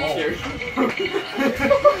SpongeBob being scared.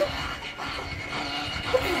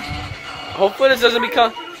 Hopefully this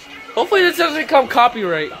doesn't become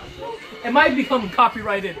copyright. It might become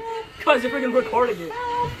copyrighted because you're freaking recording it.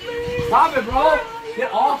 Stop it, bro.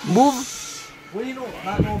 Get off. Move. What do you know?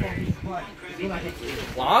 Not know about these vlogs?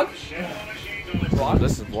 Vlog? Vlog?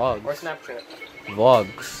 This is vlogs. Or Snapchat.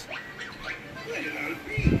 Vlogs.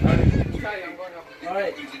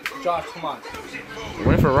 Alright, Josh, come on.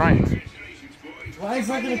 Wait for Ryan. Ryan's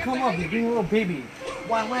not gonna come up. He's being a little baby.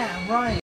 Why, Ryan?